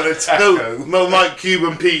 I want a taco. No, Mike,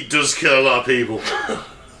 Cuban Pete does kill a lot of people.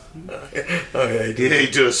 Oh yeah, he did. Yeah, he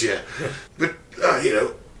does, yeah. But,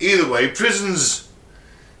 either way, prisons,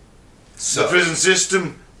 the prison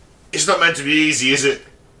system, it's not meant to be easy, is it?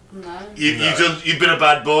 No. You've been a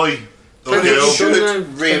bad boy. Or Don't girl. you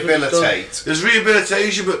Should rehabilitate. There's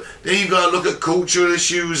rehabilitation, but then you've got to look at cultural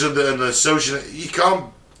issues and the social. You can't.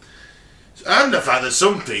 And the fact that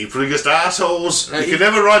some people are just assholes. No, you you- can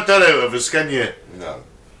never write that out of us, can you? No.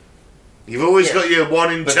 You've always Yeah. got your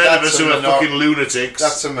 1 in But 10 of that's us a who are minor- fucking lunatics.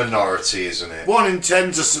 That's a minority, isn't it? 1 in 10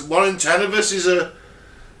 of us is a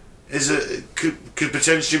could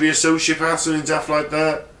potentially be a sociopath or daft like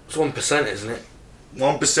that. It's 1%, isn't it?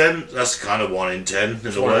 1%. That's kind of 1 in 10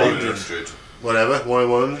 in a way. 100. Whatever, 1 in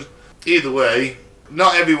 100. Either way,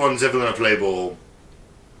 not everyone's ever going to play ball,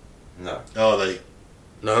 No. are they?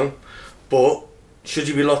 No. But should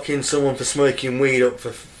you be locking someone for smoking weed up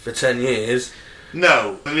for 10 years?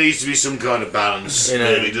 No, there needs to be some kind of balance, You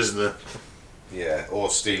know. really, doesn't there? Yeah, or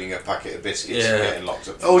stealing a packet of biscuits Yeah. and getting locked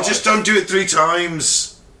up. for Oh, life. just don't do it 3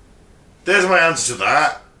 times. There's my answer to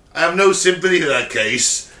that. I have no sympathy for that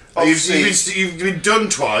case. Obviously- You've been done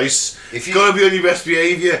twice. If You've you- got to be on your best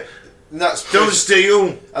behaviour. And that's Don't prison.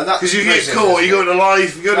 steal. And that's Because you get prison, caught, isn't you go it? to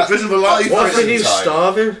life. You go to That- prison for that's life. What if prison he was time.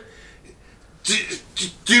 starving?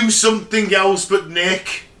 Do something else but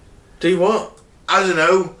nick. Do what? I don't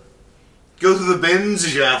know. Go to the bins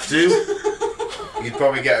if you have to. You'd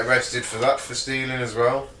probably get arrested for that, for stealing as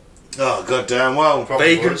well. Oh, goddamn well.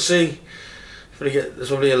 Probably would. Vagrancy. There's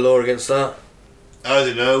probably a law against that. I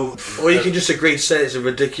don't know. Or you can just agree to say it's a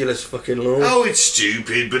ridiculous fucking law. Oh, it's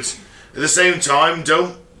stupid, but at the same time,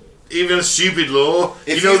 don't. Even a stupid law,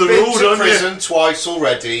 If you know you've the been rule, to don't you? prison twice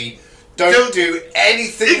already, don't do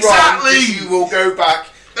anything wrong, Exactly. 'cause you will go back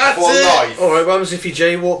That's for it. life. Alright, what happens if you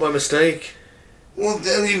jaywalk by mistake? Well,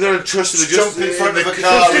 then you've got to trust in the Jump justice in front of a the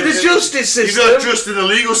car. To the justice You've system. got to trust in the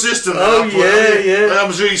legal system. at Oh, that point, yeah, haven't you? yeah.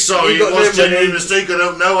 I'm really sorry. You It got was no genuine money. mistake. I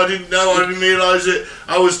don't know. I didn't know. I didn't realise it.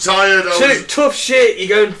 I was tired. Tough shit, you're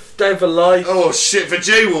going down for life. Oh shit! For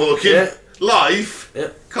jaywalking, Yeah. life Yeah.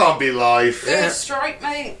 can't be life. Yeah. Third strike,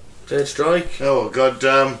 mate. Third strike. Oh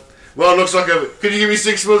goddamn! Well, it looks like Can you give me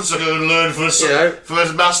 6 months so I can learn from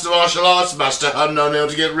a master martial arts master how to know how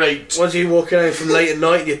to get raped? Once you're walking home from late at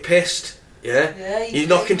night and you're pissed, yeah? Yeah, You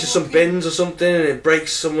knock into some bins or something and it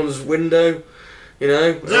breaks someone's window, you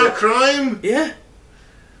know? Is that a crime? Yeah.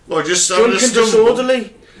 Well, just having Drunk a and stumble.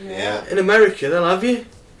 disorderly. Yeah. In America, they'll have you.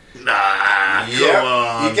 Nah, come Yeah.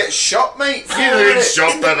 on. You get shot, mate. for You're getting it.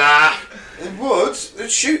 shot for that. It would.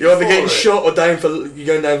 They'd shoot You're either for getting it. shot or you're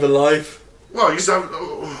going down for life. Well, you just have.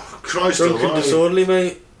 Oh, Christ Drunk and alive. disorderly,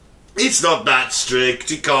 mate. It's not that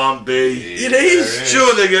strict. It can't be. It is.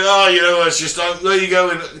 Sure, they go. Oh, you know, it's just. There you go.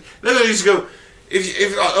 And then they just go.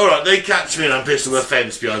 If all right, they catch me and I'm pissed on a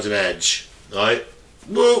fence behind an edge, right?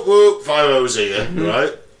 Whoop whoop, 5-0's here,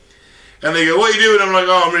 right? And they go, "What are you doing?" I'm like,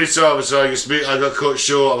 "Oh, I'm really sorry. I got cut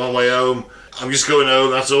short. I'm on my way home. I'm just going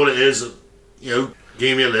home. That's all it is. You know,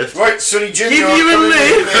 give me a lift." Right, Sonny Junior. Give you a coming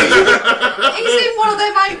lift. with me. He's in one of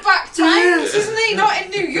them outback towns, isn't he? Not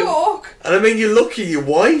in New York. And I mean, you're lucky you're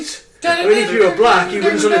white. I mean, if you were black, you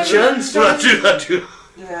wouldn't have a chance. Well, I do.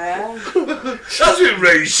 Yeah. That's a bit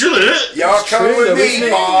racial, isn't it? You're coming true, with though, me, isn't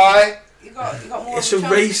it? boy. You You got more. It's of a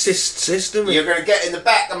chance. racist system. You're going to get in the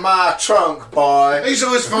back of my trunk, boy. I used to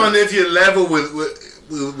always find if you're level with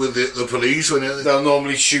the police when They'll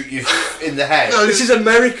normally shoot you in the head. No, This is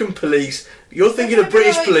American police. You're thinking of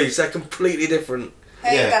British Really? police. They're completely different.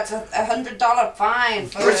 Hey, Yeah. that's $100 fine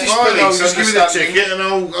for British Fine, police just give me the understanding- ticket and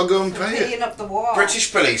I'll go and pay it. paying up the wall.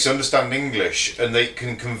 British police understand English and they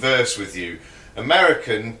can converse with you.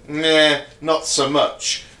 American, nah, not so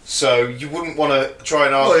much. So you wouldn't want to try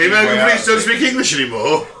and argue. Well, the your way American out police of don't it. speak English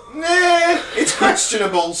anymore. Nah, it's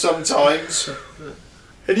questionable sometimes.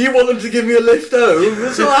 And you want them to give me a lift home?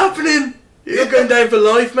 What's all happening? You're going down for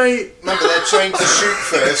life, mate. Remember, they're trained to shoot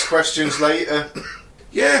first, questions later.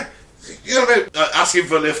 Yeah, you know about asking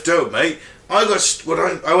for a lift home, mate. I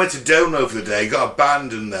went to Dono for the day, got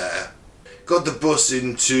abandoned there, got the bus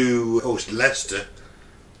into it's Leicester.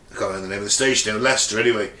 I can't remember the name of the station now. Leicester,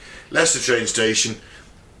 anyway, Leicester train station,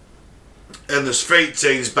 and the freight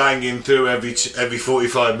train's banging through every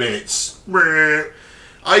 45 minutes.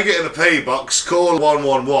 I get in the pay box, call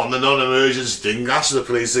 111, the non-emergency thing, ask the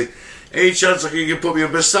police, say, any chance you can put me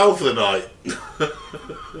on myself for the night?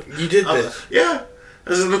 You did this. Yeah.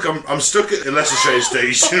 I said, look, I'm stuck at the Leicester train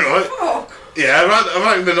station, right? Fuck. Yeah,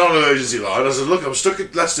 I'm at the non-emergency line. I said, look, I'm stuck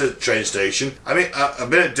at Leicester train station. I've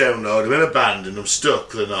been at Download, I've been abandoned, I'm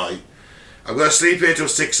stuck for the night. I'm going to sleep here till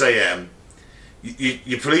 6 a.m.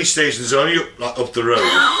 Your police station's only up the road.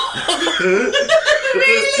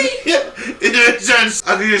 Really? Yeah, in a sense,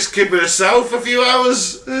 I could just keep it myself for a few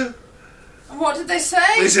hours. And what did they They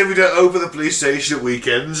say? said we don't open the police station at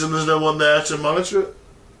weekends and there's no one there to monitor it.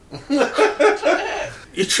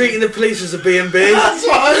 You're treating the police as a B&B. That's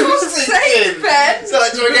what I was God's thinking. sake, Ben. So,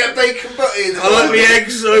 like, do I get bacon butty in the I like morning? my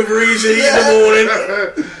eggs over easy in the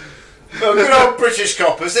morning. Well, good old British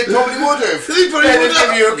coppers, they probably would have. They probably They'd would have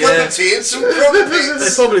given you a have. cup Yeah. of tea and some They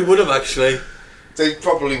crumpets. probably would have actually. They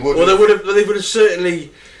probably would Well, have. they would have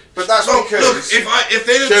certainly But that's Look, because... if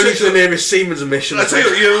they shown you didn't to the nearest Siemens emission. I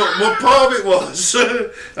tell you what part of it was.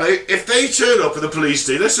 If they turn up at the police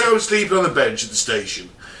station, let's say I'm sleeping on the bench at the station.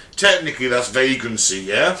 Technically, that's vagrancy,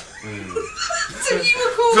 yeah? So you were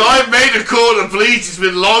If calling. I've made a call to police, it's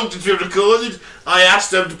been logged, it's been recorded, I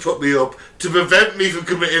asked them to put me up to prevent me from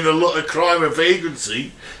committing a crime of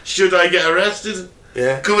vagrancy. Should I get arrested?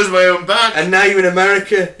 Yeah. Covers my own back. And now you're in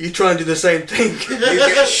America, you try and do the same thing. You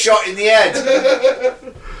get shot in the head.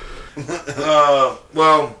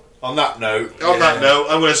 Well, On that note... on that Yeah. note,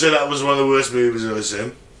 I'm going to say that was one of the worst movies I've ever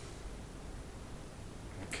seen.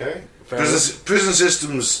 Okay. Prison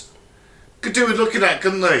systems could do with looking at,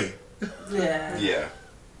 couldn't they? Yeah. Yeah.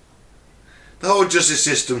 The whole justice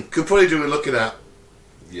system could probably do with looking at.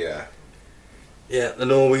 Yeah. Yeah, the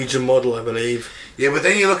Norwegian model, I believe. Yeah, but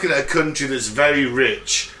then you're looking at a country that's very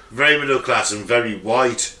rich, very middle class, and very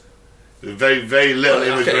white. Very, very little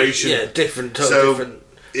Well, okay, immigration. yeah, different. So Different.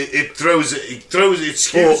 it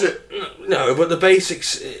skews it. No, but the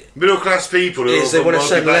basics Middle class people who are is they from want to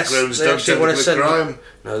wealthy send less. backgrounds They don't actually tend want to to commit send. crime.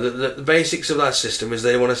 No, the basics of that system is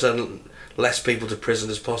they want to send less people to prison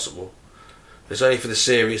as possible. It's only for the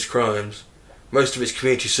serious crimes. Most of it's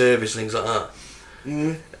community service and things like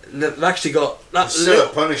that. They've actually got that. It's still a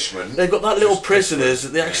Little, punishment. they've got that little Just prisoners that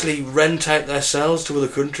they actually rent out their cells to other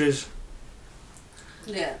countries.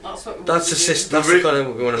 Yeah, that's what we That's the do. system. That's Re- the kind of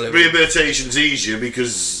what we want to live in. Rehabilitation's easier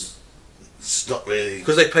because it's not really.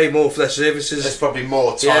 Because they pay more for their There's services. probably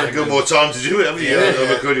more Yeah. time. You've got more time to do it, haven't you? Yeah,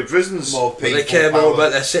 Over yeah. going to prisons. More But people. they care more power.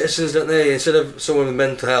 about their citizens, don't they? Instead of someone with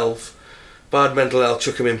mental health, bad mental health,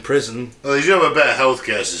 chuck them in prison. Well, they do have a better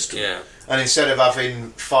healthcare system. Yeah. And instead of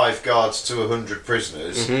having 5 guards to 100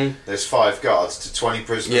 prisoners, Mhm. there's 5 guards to 20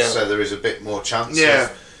 prisoners, Yeah. so there is a bit more chance Yeah.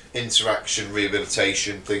 of interaction,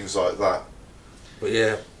 rehabilitation, things like that. But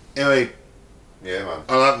yeah. Anyway, Yeah, man.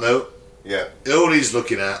 on that note, Yeah. all he's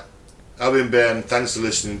looking at. I've been Ben. Thanks for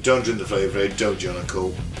listening. Don't drink the flavour aid. Don't join a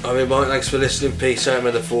call. I mean, Mike, thanks for listening. Peace out.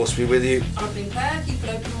 May the force be with you. I've been Claire, keep an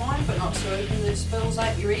open mind, but not so open that it spills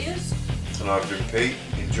out your ears. And I've been Pete.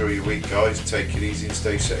 Enjoy your week, guys. Take it easy and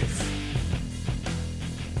stay safe.